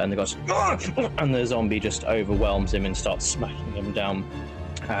everywhere, and the guard's and the zombie just overwhelms him and starts smacking him down,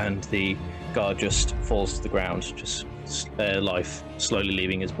 and the guard just falls to the ground, just life slowly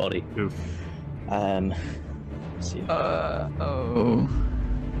leaving his body. Oof. Let's see. Oh.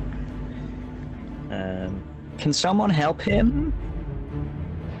 Um, Can someone help him?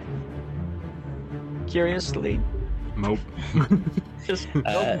 Curiously. Nope. Just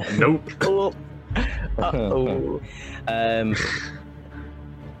Nope. oh. Uh-oh.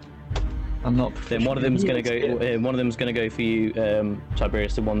 I'm not. Then one of them's going to proficient go. in One of them's going to go for you,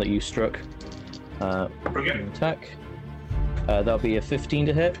 Tiberius, the one that you struck. Bring it. Attack. That'll be a 15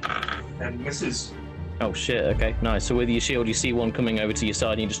 to hit. And misses. Oh shit! Okay, nice. So with your shield, you see one coming over to your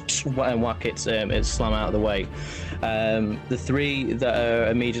side, and you just whack it, it slam out of the way. The three that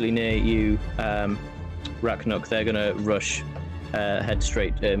are immediately near you, Raknuk, they're gonna rush, head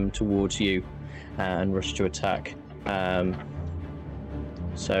straight towards you, and rush to attack.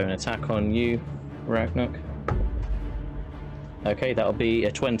 So an attack on you, Raknuk. Okay, that'll be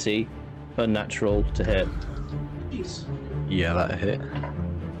a 20, unnatural to hit. Jeez. Yeah, that hit.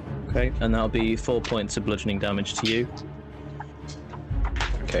 Okay, and that'll be 4 points of bludgeoning damage to you.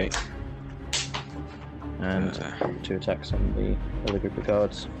 Okay. And 2 attacks on the other group of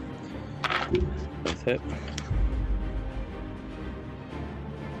guards. Both hit.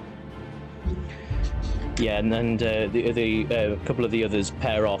 Yeah, and then the couple of the others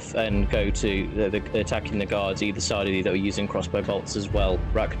pair off and go to the attacking the guards either side of you that were using crossbow bolts as well,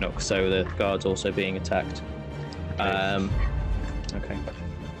 Raknuk. So the guards also being attacked. Okay.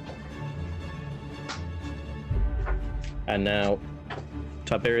 And now,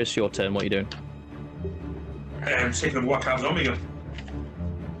 Tiberius, your turn. What are you doing? Taking a whack out of zombie gun.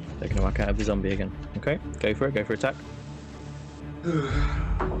 Taking a whack out of the zombie again. Okay, go for it. Go for attack.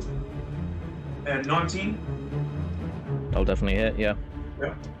 19. I'll definitely hit. Yeah.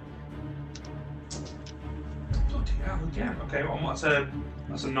 Yeah. Bloody hell again. Okay, well, that's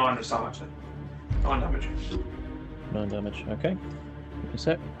a 9 this time actually. 9 damage. 9 damage. Okay. Give me a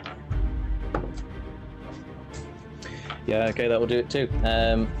sec. Yeah, okay, that will do it too.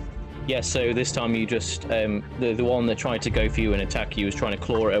 Yeah, so this time you just the one that tried to go for you and attack you was trying to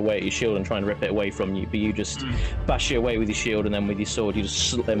claw it away at your shield and trying to rip it away from you, but you just bash it away with your shield, and then with your sword you just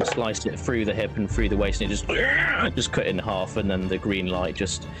sliced it through the hip and through the waist, and it just cut it in half, and then the green light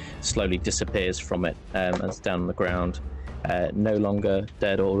just slowly disappears from it and it's down on the ground, no longer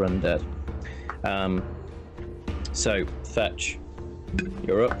dead or undead. So Fetch,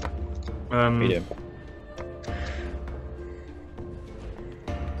 you're up. What are you doing?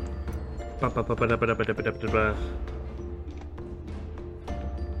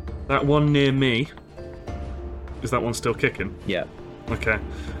 That one near me, is that one still kicking? Yeah. Okay.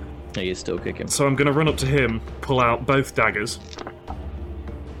 He is still kicking. So I'm going to run up to him, pull out both daggers,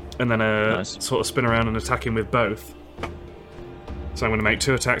 and then Nice. sort of spin around and attack him with both. So I'm going to make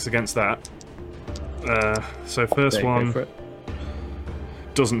 2 attacks against that. So first There, go one for it.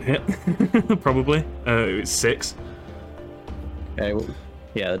 doesn't hit, probably. It's 6. Okay, well,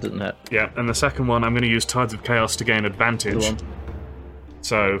 yeah, that doesn't hurt. Yeah, and the second one I'm going to use Tides of Chaos to gain advantage. Other one.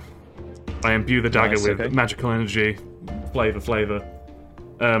 So I imbue the dagger Nice, with okay. magical energy, flavor.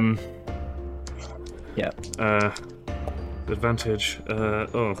 Yeah. Advantage.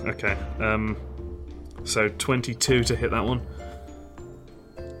 Okay. So 22 to hit that one,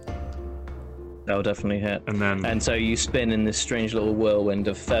 That'll definitely hit. and then And so you spin in this strange little whirlwind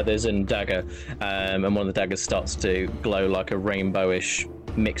of feathers and dagger, and one of the daggers starts to glow like a rainbowish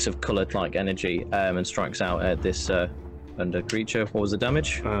mix of coloured like energy, and strikes out at this under creature. What was the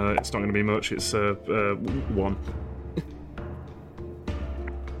damage? it's not going to be much. It's 1.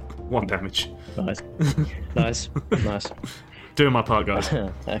 1 damage. Nice. Nice. Nice. Doing my part, guys.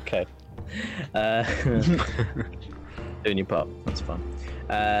 Okay. Doing your part. That's fine.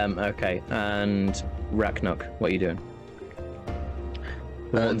 Okay, and Raknuk, what are you doing?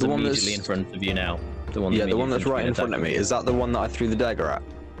 The one's the one immediately that's- in front of you now. The one Yeah, the one immediately that's right in front of me. Is that the one that I threw the dagger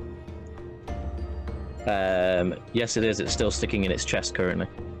at? Yes, it is. It's still sticking in its chest currently.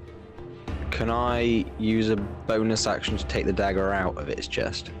 Can I use a bonus action to take the dagger out of its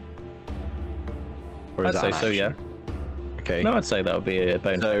chest? Or I'd is say that an so, yeah. action? Okay. No, I'd say that would be a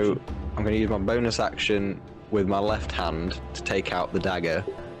bonus. So action. I'm going to use my bonus action with my left hand to take out the dagger,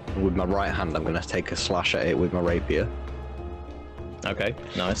 and with my right hand I'm going to take a slash at it with my rapier. Okay,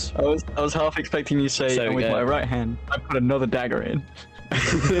 nice. I was half expecting you to say, So, and with yeah. my right hand, I put another dagger in.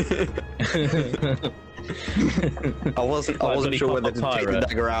 I wasn't Like bloody sure whether pop-up to take the pirate.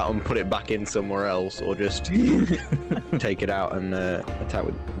 dagger out and put it back in somewhere else, or just take it out and attack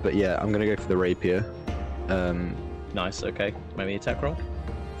with. But yeah, I'm going to go for the rapier. Nice, okay. Maybe attack roll?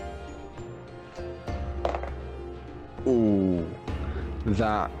 Ooh,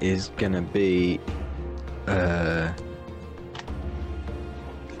 that is going to be 9.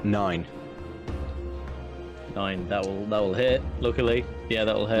 9, that will hit, luckily. Yeah,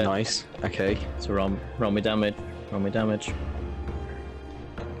 that will hit. Nice. Okay. So roll me damage. Roll me damage.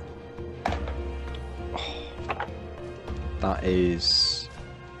 That is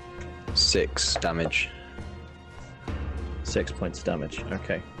 6 damage. 6 points of damage.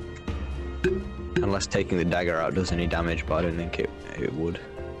 Okay. Unless taking the dagger out does any damage, but I don't think it would.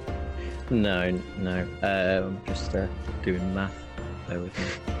 No. I'm just doing math. Bear with me.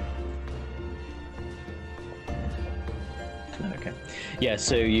 Okay. Yeah,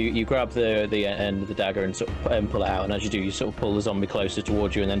 so you grab the end of the dagger and sort of pull it out, and as you do, you sort of pull the zombie closer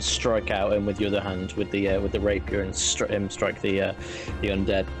towards you, and then strike out him with your other hand with the rapier and strike the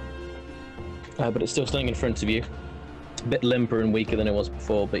undead. But it's still standing in front of you, a bit limper and weaker than it was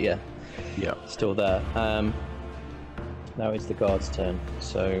before, but yeah, still there. Now it's the guard's turn.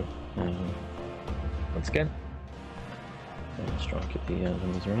 So once again, strike at the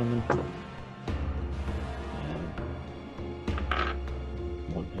zombies around them.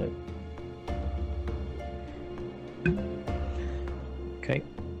 One hit. Okay.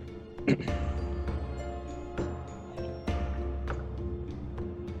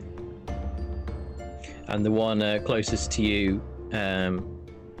 And the one closest to you,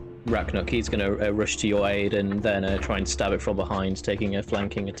 Raknuk, he's going to rush to your aid and then try and stab it from behind, taking a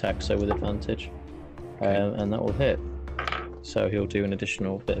flanking attack, so with advantage. And that will hit. So he'll do an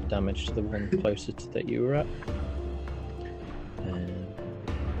additional bit of damage to the one closest that you were at.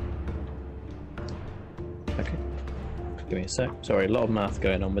 Okay. Give me a sec. Sorry, a lot of math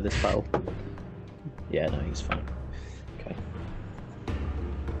going on with this battle. Yeah, no, he's fine. Okay.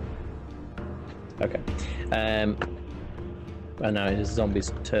 Okay. And now it's the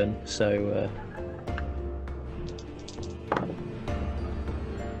zombie's turn, so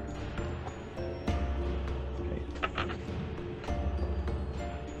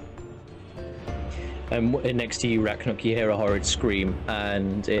next to you, Raknuk, you hear a horrid scream,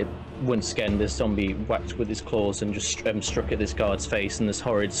 and once again, this zombie whacked with his claws and just struck at this guard's face, and this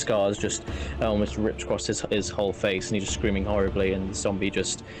horrid scars just almost ripped across his whole face, and he's just screaming horribly, and the zombie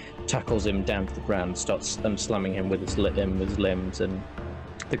just tackles him down to the ground, starts slamming him with his limbs, and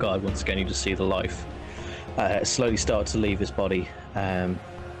the guard, once again, you just see the life slowly start to leave his body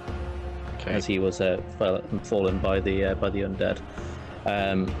as he was fallen by the undead.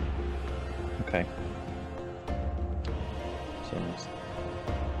 Okay.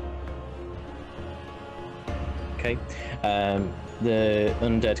 Okay. The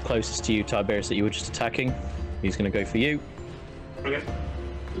undead closest to you, Tiberius, that you were just attacking, he's going to go for you. Okay.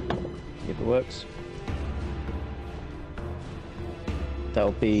 If it works.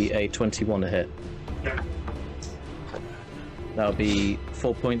 That'll be a 21 to hit. Yeah. That'll be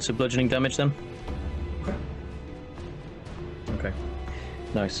 4 points of bludgeoning damage then. Okay. Okay.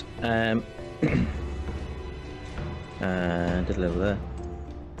 Nice. And a little there.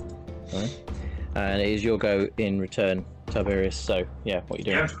 Sorry. And it is your go in return, Tiberius. So, yeah, what are you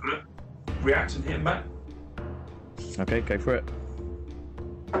doing? Yeah, I'm just gonna react and hit him back. Okay, go for it.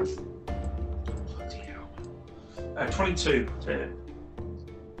 22 to hit.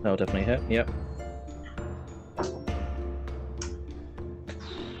 That'll definitely hit, yep.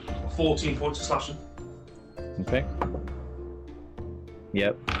 14 points of slashing. Okay.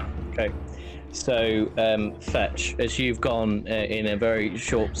 Yep. Okay. So, Fetch, as you've gone in a very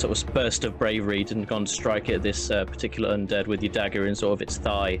short sort of burst of bravery and gone to strike at this particular undead with your dagger in sort of its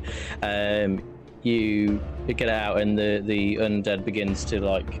thigh, you get out and the undead begins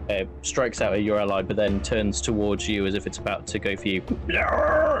to strikes out at your ally, but then turns towards you as if it's about to go for you.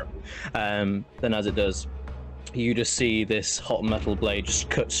 Then as it does, you just see this hot metal blade just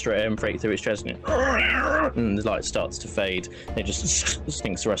cut straight through its chest, and the light starts to fade. It just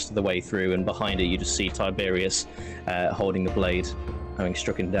stinks the rest of the way through, and behind it you just see Tiberius holding the blade, having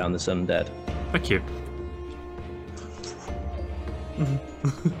struck down this undead. Thank you.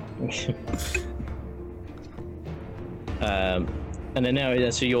 And then now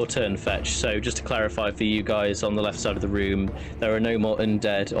it's your turn, Fetch. So just to clarify for you guys on the left side of the room, there are no more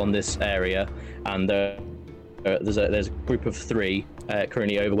undead on this area, and there's a group of 3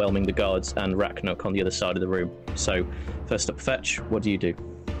 currently overwhelming the guards and Raknuk on the other side of the room. So first up, Fetch, what do you do?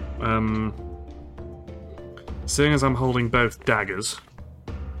 Seeing as I'm holding both daggers,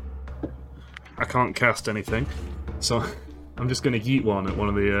 I can't cast anything, so I'm just going to yeet one at one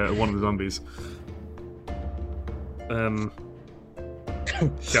of the zombies.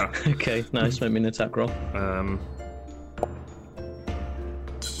 Yeah. Okay, nice. Make me an attack roll.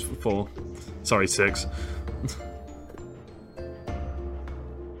 4. Sorry, 6.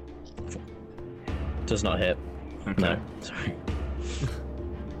 Does not hit. Okay. No, sorry.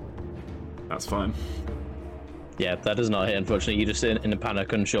 That's fine. Yeah, that does not hit, unfortunately. You just in a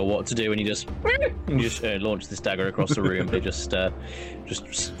panic, unsure what to do, and you just launch this dagger across the room. It just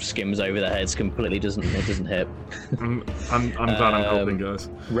skims over their heads completely. Doesn't hit. I'm glad I'm helping, guys.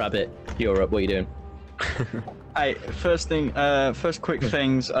 Rabbit, you're up. What are you doing? Hey, first quick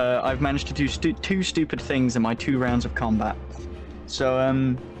things. I've managed to do two stupid things in my 2 rounds of combat.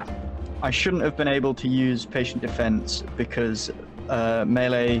 So, I shouldn't have been able to use patient defense because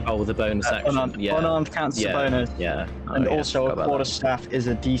melee. Oh, the bonus action. Unarmed counts as a bonus. Yeah. And also, a quarterstaff is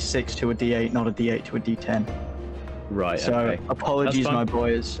a D6 to a D8, not a D8 to a D10. Right. So, okay. apologies, my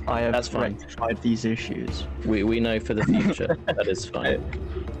boys. I have That's fine. rectified these issues. We know for the future. That is fine.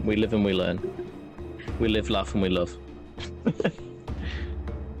 We live and we learn. We live, laugh, and we love.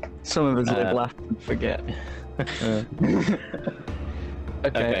 Some of us live, laugh, and forget.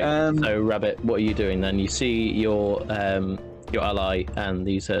 Okay. So, Rabbit, what are you doing then? You see your ally and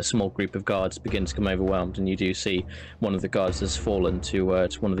these small group of guards begin to become overwhelmed, and you do see one of the guards has fallen to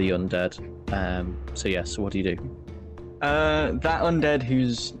one of the undead. So yes, what do you do? That undead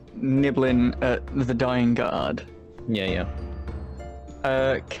who's nibbling at the dying guard. Yeah.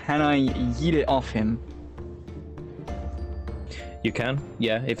 Can I yeet it off him? You can.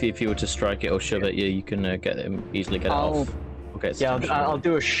 Yeah, if you were to strike it or shove it, you can easily get it off. Okay. Yeah, I'll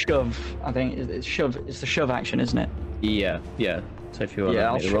do a shove. I think it's shove. It's the shove action, isn't it? Yeah. So if you want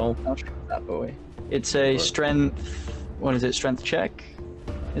to make the roll, I'll shove that boy. It's a strength. What is it? Strength check?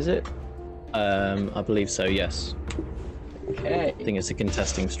 Is it? I believe so. Yes. Okay. I think it's a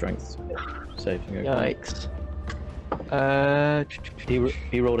contesting strength. So if you go. Yikes.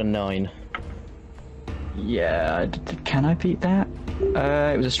 He rolled a 9. Yeah. Can I beat that?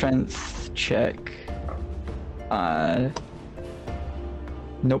 It was a strength check.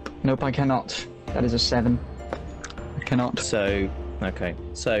 Nope, I cannot. That is a 7. I cannot. So, okay.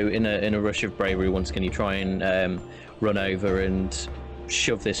 So, in a rush of bravery, once again, you try and run over and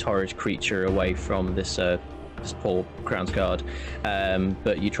shove this horrid creature away from this poor Crown's Guard.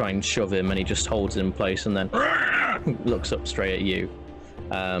 But you try and shove him, and he just holds in place, and then looks up straight at you.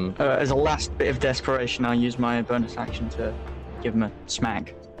 As a last bit of desperation, I'll use my bonus action to give him a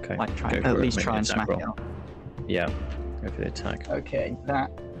smack. Okay. Like try and smack it out. Yeah. Go for the attack. Okay,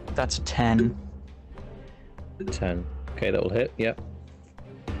 that's a 10. 10. Okay, that will hit. Yep.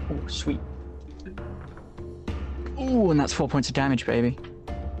 Oh, sweet. Ooh, and that's 4 points of damage, baby.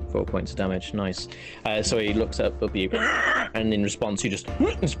 4 points of damage. Nice. So he looks up at you, and in response, you just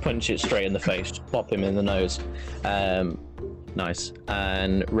punch it straight in the face, pop him in the nose. Nice.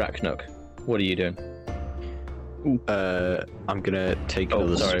 And Raknuk, what are you doing? I'm gonna take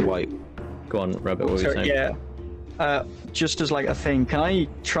another swipe. Go on, Rabbit. What were you saying? Yeah. Just as like a thing, can I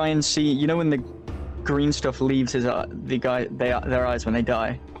try and see? You know when the green stuff leaves their eyes when they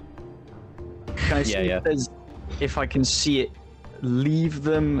die? Can I see if I can see it leave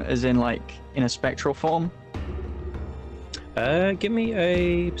them, as in like in a spectral form? Give me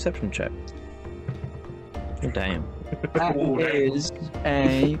a perception check. Oh, damn. That is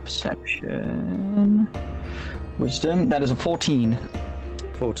a perception. Wisdom. That is a 14.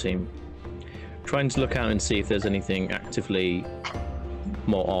 14. Trying to look out and see if there's anything actively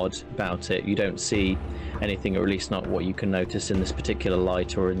more odd about it. You don't see anything, or at least not what you can notice in this particular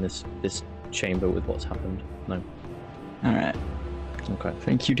light or in this chamber with what's happened. No. All right. Okay.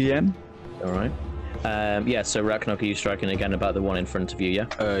 Thank you, DM. All right. Yeah. So Raknok, are you striking again about the one in front of you? Yeah.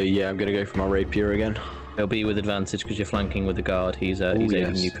 Yeah. I'm gonna go for my rapier again. It'll be with advantage because you're flanking with the guard. He's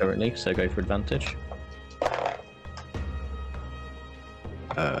aiding you currently, so go for advantage.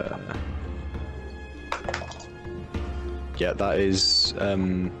 Yeah, that is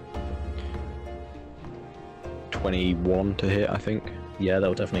 21 to hit, I think. Yeah,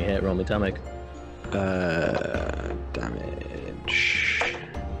 that'll definitely hit. Roll me damage. Damage.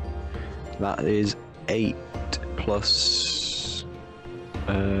 That is 8 plus.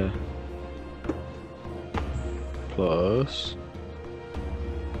 Plus.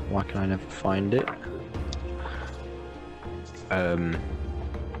 Why can I never find it?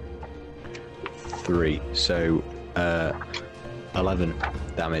 3. So 11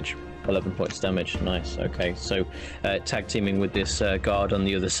 damage. 11 points damage. Nice. Okay, so tag teaming with this guard on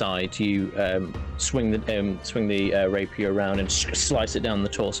the other side, you swing the rapier around and slice it down the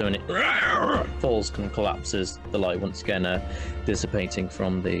torso, and it falls and collapses. The light once again dissipating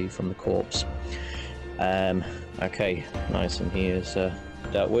from the corpse. Okay, nice, and he is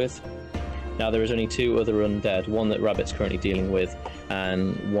dealt with. Now there is only 2 other undead, one that Rabbit's currently dealing with,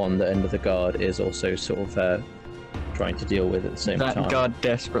 and one that End of the Guard is also sort of trying to deal with at the same time. That guard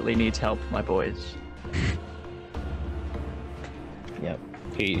desperately needs help, my boys. Yep,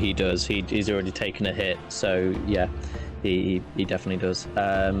 he does. He's already taken a hit, so yeah, he definitely does.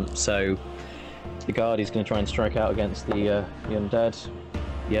 So the guard is going to try and strike out against the undead.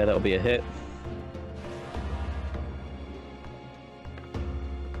 Yeah, that'll be a hit.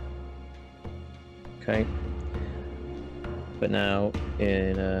 Okay. But now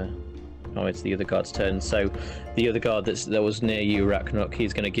it's the other guard's turn. So the other guard that was near you, Raknok,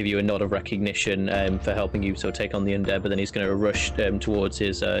 he's going to give you a nod of recognition for helping you sort of take on the undead. But then he's going to rush towards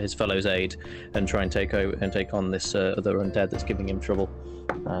his fellow's aid and try and take on this other undead that's giving him trouble.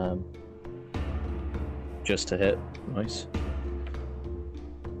 Just to hit. Nice.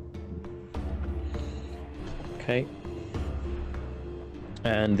 Okay.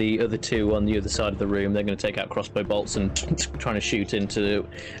 And the other two on the other side of the room, they're going to take out crossbow bolts and trying to shoot into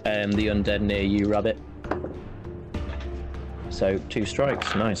the undead near you, Rabbit. So 2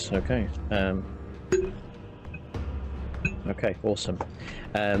 strikes, nice. Okay. Okay, awesome.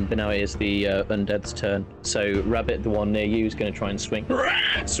 But now it is the undead's turn. So Rabbit, the one near you, is going to try and swing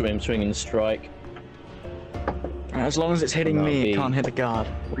and strike. As long as it's hitting me, it can't hit the guard.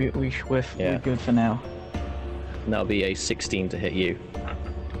 We're good for now. And that'll be a 16 to hit you.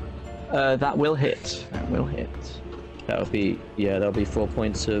 That will hit. That will hit. That'll be 4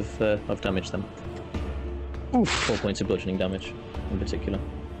 points of damage then. Oof. 4 points of bludgeoning damage, in particular.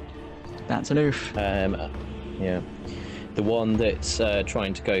 That's an oof. Yeah. The one that's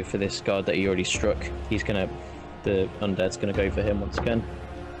trying to go for this guard that he already struck, the undead's gonna go for him once again.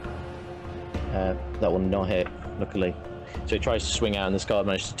 That will not hit, luckily. So he tries to swing out, and this guard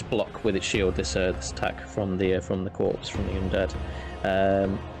manages to block with its shield this attack from the corpse, from the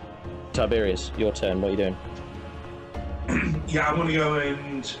undead. Tiberius, your turn. What are you doing? Yeah, I'm going to go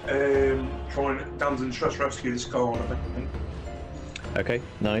and try and damage stress rescue this guard, I think. Okay,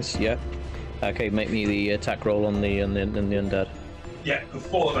 nice. Yeah. Okay, make me the attack roll on the undead. Yeah,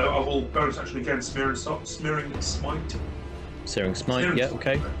 before that though, I will bonus action again, smearing smite. Searing smite. Yeah.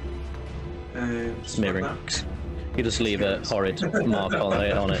 Okay. Smearing. You just leave a horrid mark on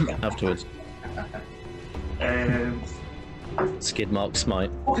it afterwards. Skid mark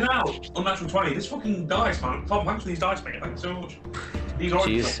smite. Fucking hell! Unnatural 20. This fucking dice, man. Tom, thanks for these dice, mate. Thanks so much. These are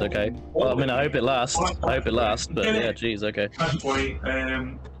jeez, okay. Well, I mean, I hope it lasts. But yeah, jeez, okay. 20.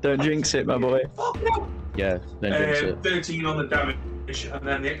 Don't jinx it, my boy. Yeah, don't jinx it. 13 on the damage, and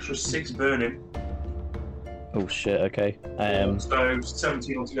then the extra 6 burning. Oh shit, okay. So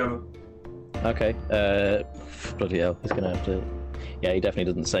 17 altogether. Okay, bloody hell, he's gonna have to... Yeah, he definitely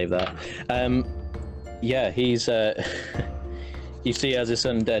doesn't save that. Yeah, he's... You see as this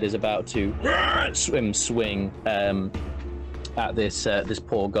undead is about to swing at this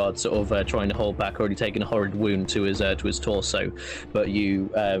poor god, sort of trying to hold back, already taken a horrid wound to his torso, but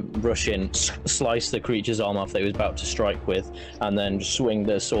you rush in, slice the creature's arm off that he was about to strike with, and then just swing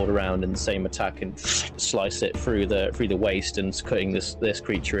the sword around in the same attack and slice it through the waist, and cutting this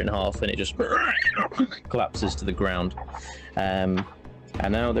creature in half, and it just collapses to the ground.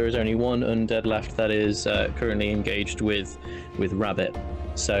 And now there is only one undead left that is currently engaged with Rabbit.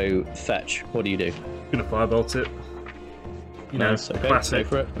 So, Fetch, what do you do? I'm gonna firebolt it. You know, nice, okay, classic. Go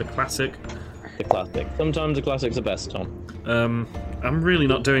for it. The classic. The classic. Sometimes the classic's the best, Tom. I'm really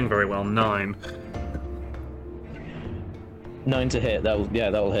not doing very well. 9. 9 to hit.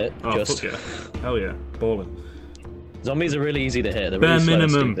 That'll hit. Oh, just fuck yeah. Hell yeah. Balling. Zombies are really easy to hit. They're Bare really slow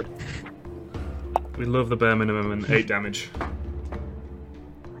and minimum. stupid. We love the bare minimum, and 8 damage.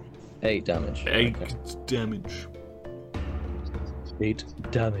 8 damage. 8 okay. damage. 8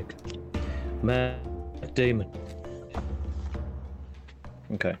 damage. Matt Damon.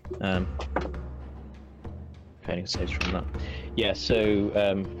 Okay. Okay, saves from that. Yeah.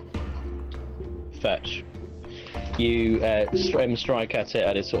 So, Fetch. You strike at it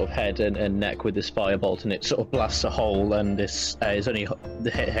at its sort of head and neck with this firebolt, and it sort of blasts a hole, and this is only the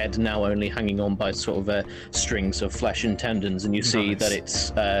head now only hanging on by sort of strings of flesh and tendons, and you see that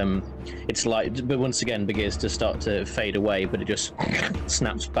it's like, but once again begins to start to fade away, but it just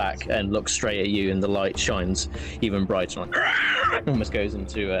snaps back and looks straight at you, and the light shines even brighter, like, almost goes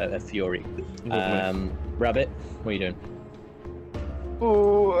into a fury. Rabbit, what are you doing?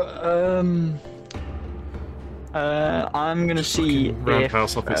 Oh, I'm gonna see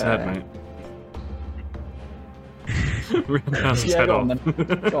roundhouse off his head, mate. Roundhouse his yeah, head go off. on then.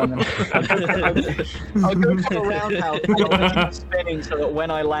 Go on then. I'll go for a roundhouse. I'll keep spinning so that when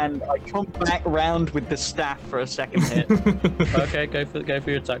I land, I come back round with the staff for a second hit. Okay, go for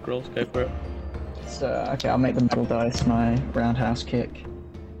your attack rolls. Go for it. So, okay, I'll make the metal dice my roundhouse kick.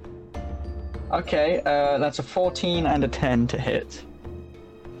 Okay, that's a 14 and a 10 to hit.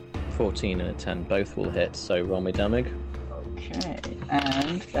 14 and a 10, both will hit, so roll me damage. Okay,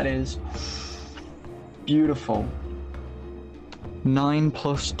 and that is beautiful. 9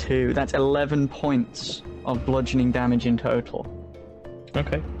 plus 2, that's 11 points of bludgeoning damage in total.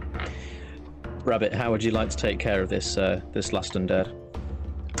 Okay. Rabbit, how would you like to take care of this last undead?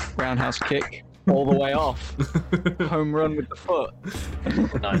 Roundhouse kick. all the way off. Home run with the foot.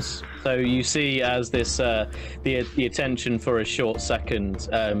 Nice. So you see as this the attention for a short second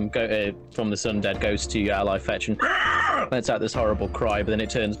from the Sundead goes to your ally Fetch and lets out this horrible cry, but then it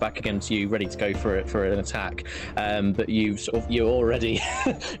turns back again to you, ready to go for an attack. But you're already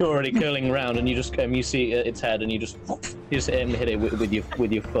curling around, and you see its head, and you just hit it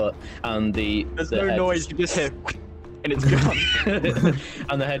with your foot, and there's no noise. You just hear, and it's gone.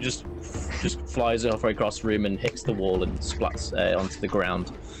 And the head just flies halfway across the room and hits the wall and splats onto the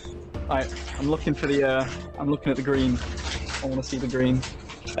ground. Alright, I'm looking at the green. I want to see the green.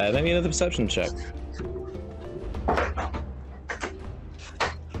 Maybe another perception check.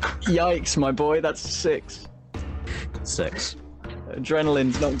 Yikes, my boy, that's 6. 6.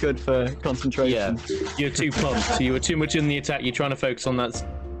 Adrenaline's not good for concentration. Yeah, you're too pumped. You were too much in the attack. You're trying to focus on that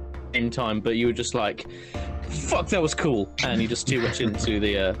in time, but you were just like, "Fuck, that was cool," and you're just too much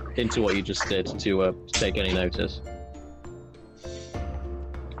into what you just did to take any notice.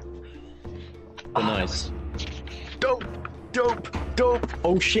 But nice. Dope.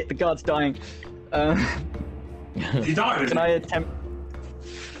 Oh shit, the guard's dying. He died. Can I attempt?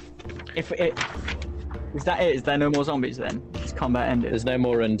 Is that it? Is there no more zombies then? Is combat ended? There's no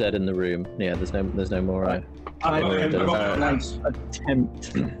more undead in the room. Yeah, there's no more. I've got hands.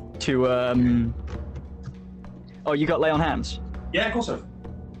 Attempt to Oh, you got lay on hands? Yeah, of course so.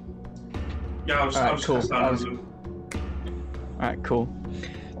 Yeah, I was cool. just Alright, cool.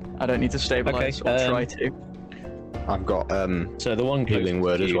 I don't need to stabilize or try to. I've got So the one healing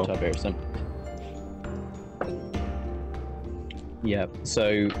word as well. Tiberius, then. Yeah.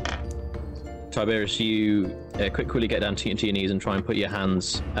 So Tiberius, you quickly get down to your knees and try and put your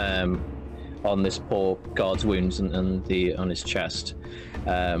hands on this poor guard's wounds and on his chest.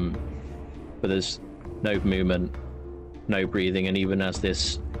 But there's no movement, no breathing, and even as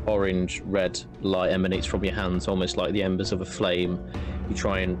this orange-red light emanates from your hands, almost like the embers of a flame, you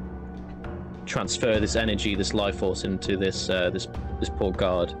try and transfer this energy, this life force into this poor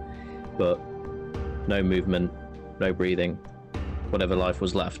guard, but no movement, no breathing. Whatever life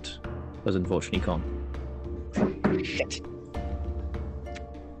was left was unfortunately gone. Shit.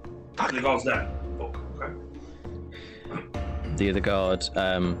 The guard's there. Fuck. Okay. The other guard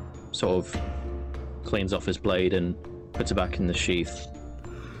sort of cleans off his blade and puts it back in the sheath.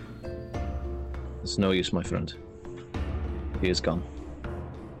 It's no use, my friend. He is gone.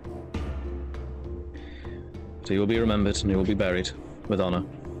 So he will be remembered and he will be buried with honor.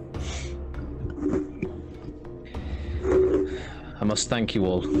 I must thank you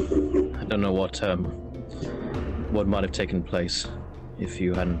all. I don't know what might have taken place if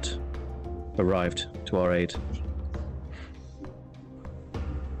you hadn't arrived to our aid.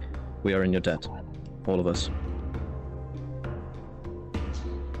 We are in your debt, all of us.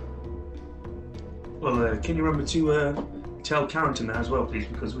 Well, can you remember to tell Carrington that as well, please,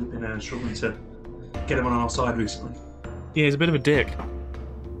 because we've been struggling to get him on our side recently. Yeah, he's a bit of a dick.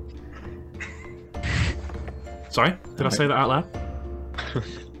 Sorry, did I say that out loud?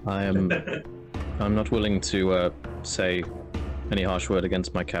 I'm not willing to say any harsh word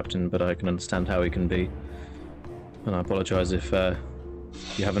against my captain, but I can understand how he can be. And I apologize if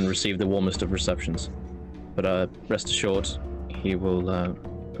you haven't received the warmest of receptions. But rest assured, you'll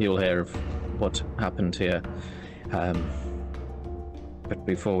hear of what happened here. But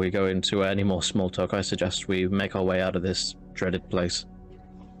before we go into any more small talk, I suggest we make our way out of this dreaded place.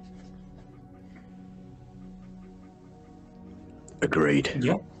 Agreed.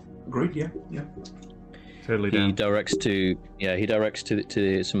 Yeah. Agreed. Yeah. Yeah. Totally He down. directs to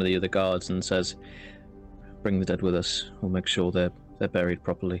some of the other guards and says, "Bring the dead with us. We'll make sure they're buried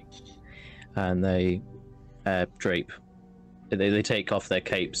properly." And they drape. They take off their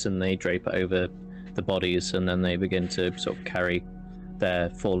capes and they drape it over the bodies, and then they begin to sort of carry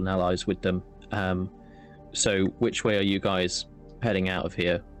their fallen allies with them. So, which way are you guys heading out of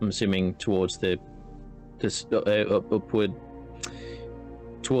here? I'm assuming towards upward,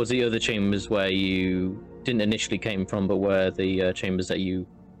 towards the other chambers where you didn't initially came from, but where the chambers that you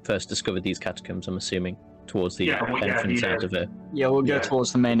first discovered these catacombs. I'm assuming towards the entrance out of it. Yeah, we'll go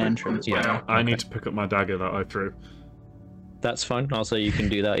towards the main entrance. Yeah, I need to pick up my dagger that I threw. That's fine. I'll say you can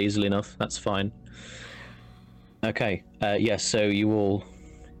do that easily enough. That's fine. Okay. Yes. So you all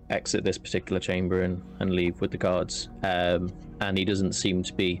exit this particular chamber and leave with the guards. And he doesn't seem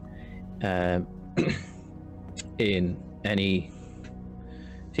to be in any.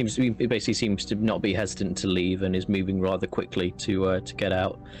 He basically seems to not be hesitant to leave, and is moving rather quickly to get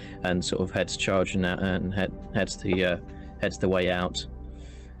out, and sort of heads charging out and heads the way out.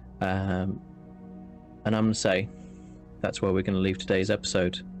 And I'm gonna say that's where we're going to leave today's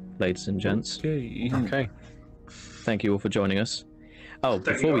episode. ladies and gents. Okay. Thank you all for joining us. Oh,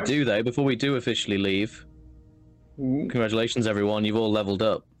 before we do officially leave, congratulations everyone, you've all leveled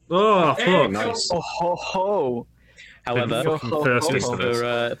up. Oh, fuck. Nice. Oh ho ho! Been However, fucking thirsty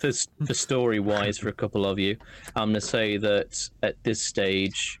for this. for story-wise, for a couple of you, I'm going to say that at this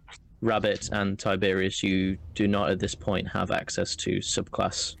stage, Rabbit and Tiberius, you do not at this point have access to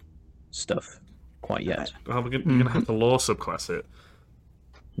subclass stuff quite yet. Oh, you're going to have to law subclass it.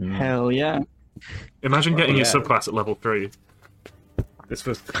 Hell yeah! Imagine getting your yeah. subclass at level 3. This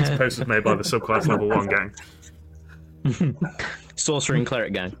post was made by the subclass level 1 gang. Sorcerer and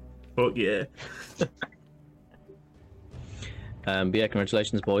Cleric gang. Fuck yeah. But yeah,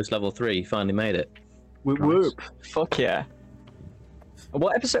 congratulations, boys. Level 3, finally made it. Whoop! Fuck yeah!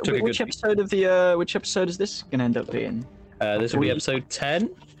 What episode? Took a Which good- episode of the? Which episode is this gonna end up being? This will be episode 10.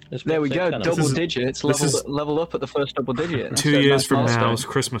 There we go. Double is- digits. this is- Level up at the first double digit. That's 2 a years nice from milestone. now is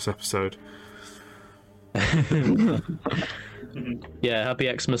Christmas episode. Yeah,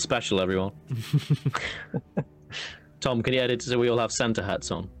 happy Xmas special, everyone. Tom, can you edit so we all have Santa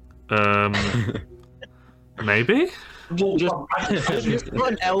hats on? Maybe? Just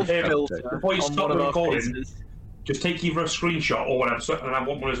put an elf filter Before you on stop one the of our recording, faces. just take either a screenshot or whatever, and I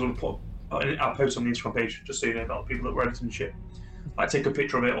want one of those to put. I'll post on the Instagram page just so you know about people that were editing shit. I take a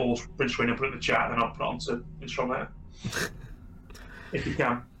picture of it or print screen and put it in the chat, and then I'll put it onto Instagram later. If you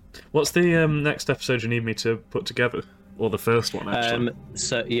can. What's the next episode you need me to put together? Or the first one, actually?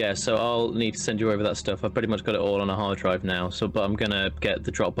 So I'll need to send you over that stuff. I've pretty much got it all on a hard drive now. But I'm gonna get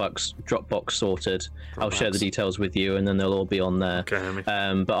the Dropbox sorted. I'll share the details with you, and then they'll all be on there. Okay, Amy.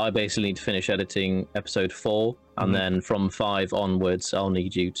 But I basically need to finish editing episode 4, and then from 5 onwards, I'll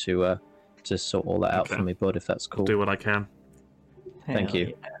need you to sort all that out Okay. for me, bud. If that's cool. Do what I can. Thank Hell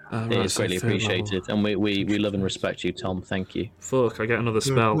you. yeah. It is greatly appreciated, and we love and respect you, Tom. Thank you. Fuck, I get another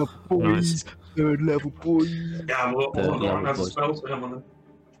spell. Nice. Third level boys. Yeah, well, The I've got level spells, so I'm on them.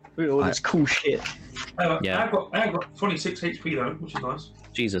 Look at all this cool shit. Yeah. I've got 26 HP though, which is nice.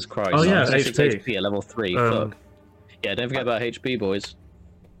 Jesus Christ. Oh, yeah, 26 HP. HP at level 3. Um, Fuck. Yeah, don't forget about HP, boys.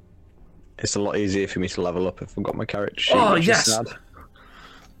 It's a lot easier for me to level up if I've got my character sheet. Oh, which is yes! sad.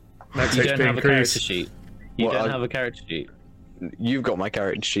 Next You HP don't have a increase. character sheet. You Well, don't I- have a character sheet. You've got my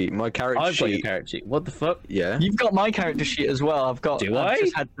character sheet. My character I've got your sheet. character sheet. What the fuck? Yeah. You've got my character sheet as well. I've got. Do I've I?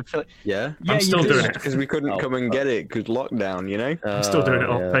 just had to fill it. Yeah. Yeah, I'm you still do. doing it. Because we couldn't Oh, come and get it because lockdown, you know. I'm still doing it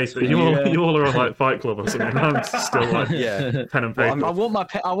off yeah, paper. that's You all are on like Fight Club or something. I'm still like Yeah. pen and Well, paper. I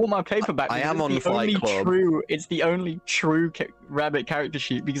want my paper back. I because am it's on the Fight only Club. True, it's the only true Rabbit character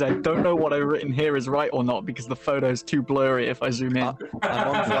sheet because I don't know what I've written here is right or not because the photo's too blurry if I zoom in. I'm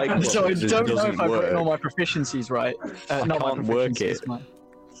on Fight Club. So I because it don't know doesn't if I've written all work. my proficiencies right. I Not can't my work proficiencies,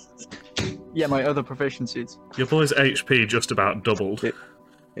 it. Yeah, my other proficiencies. Your boy's HP just about doubled.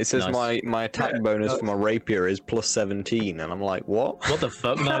 It says Nice. my attack bonus for my rapier is plus 17, and I'm like, what? What the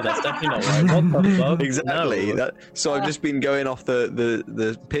fuck? No, that's definitely not right. What the fuck? Exactly. No. So I've just been going off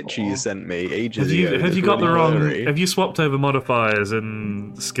the picture you sent me ages Have you ago. have that's you got the really wrong? blurry. Have you swapped over modifiers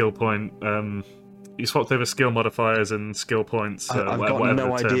and skill point? You swapped over skill modifiers and skill points. I've whatever got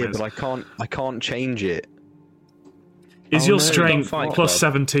no the term idea, is. but I can't change it. Is Oh, your no, you've strength got Fight plus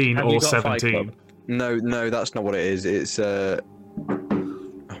Club. 17 Have you or got Fight 17? Club? No, that's not what it is. It's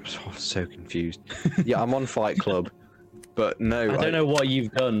I'm so confused. Yeah, I'm on Fight Club, but no. I don't know what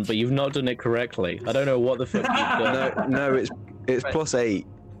you've done, but you've not done it correctly. I don't know what the fuck you've done. No, it's plus 8.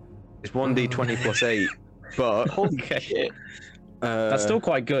 It's 1d20 plus 8. But Holy shit. That's still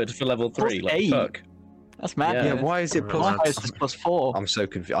quite good for level 3. Plus Like, 8. fuck. That's mad. Yeah. yeah, why is it My plus? highest is plus 4. I'm so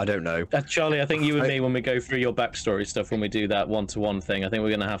confused. I don't know. Charlie, I think you and me, when we go through your backstory stuff, when we do that one-to-one thing, I think we're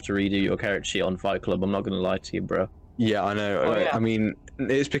going to have to redo your character sheet on Fight Club. I'm not going to lie to you, bro. Yeah, I know. Oh, yeah. I mean,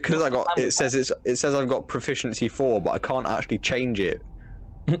 it's because it says I've got proficiency 4, but I can't actually change it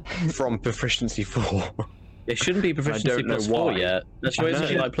from proficiency 4. It shouldn't be proficiency don't know plus 4 why. yet. That's I why it's know.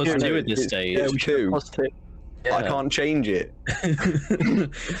 only like plus Yeah, 2 no, at this it's stage. plus 2. Plus 2. I can't change it.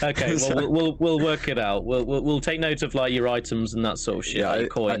 Okay, well we'll work it out. We'll take note of like your items and that sort of shit. Yeah, like your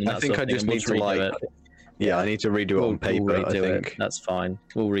coin and I that think sort I of thing, just and we'll need to redo like. it. Yeah, I need to redo it on paper. We'll I redo think. it. That's fine.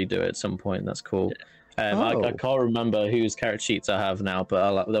 We'll redo it at some point. That's cool. I Oh. can't remember whose character sheets I have now,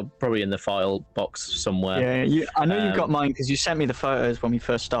 but they're probably in the file box somewhere. Yeah, I know you've got Um, mine because you sent me the photos when we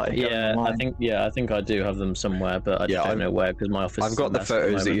first started. going Yeah, online. I think I do have them somewhere, but I just Yeah, don't know where because my office. I've is got a the mess at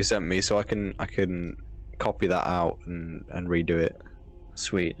photos that moment. you sent me, so I can copy that out and redo it.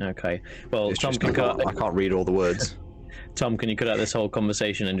 Sweet. Okay. Well, It's Tom just can I can't read all the words. Tom, can you cut out this whole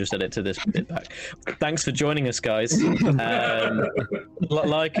conversation and just edit to this bit back? Thanks for joining us, guys.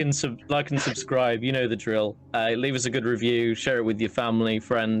 Like and subscribe. You know the drill. Leave us a good review. Share it with your family,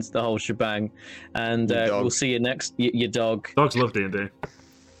 friends, the whole shebang. And we'll see you next. Your dog. Dogs love D&D.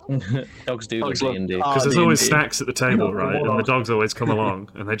 Dogs do love D&D. Because there's always snacks at the table, right? And the dogs always come along,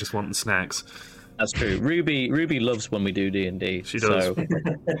 and they just want the snacks. That's true. Ruby loves when we do D&D. She does. So.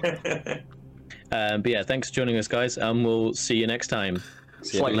 But yeah, thanks for joining us, guys, and we'll see you next time.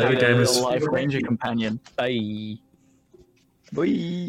 It's like having a life ranger companion. Bye. Bye.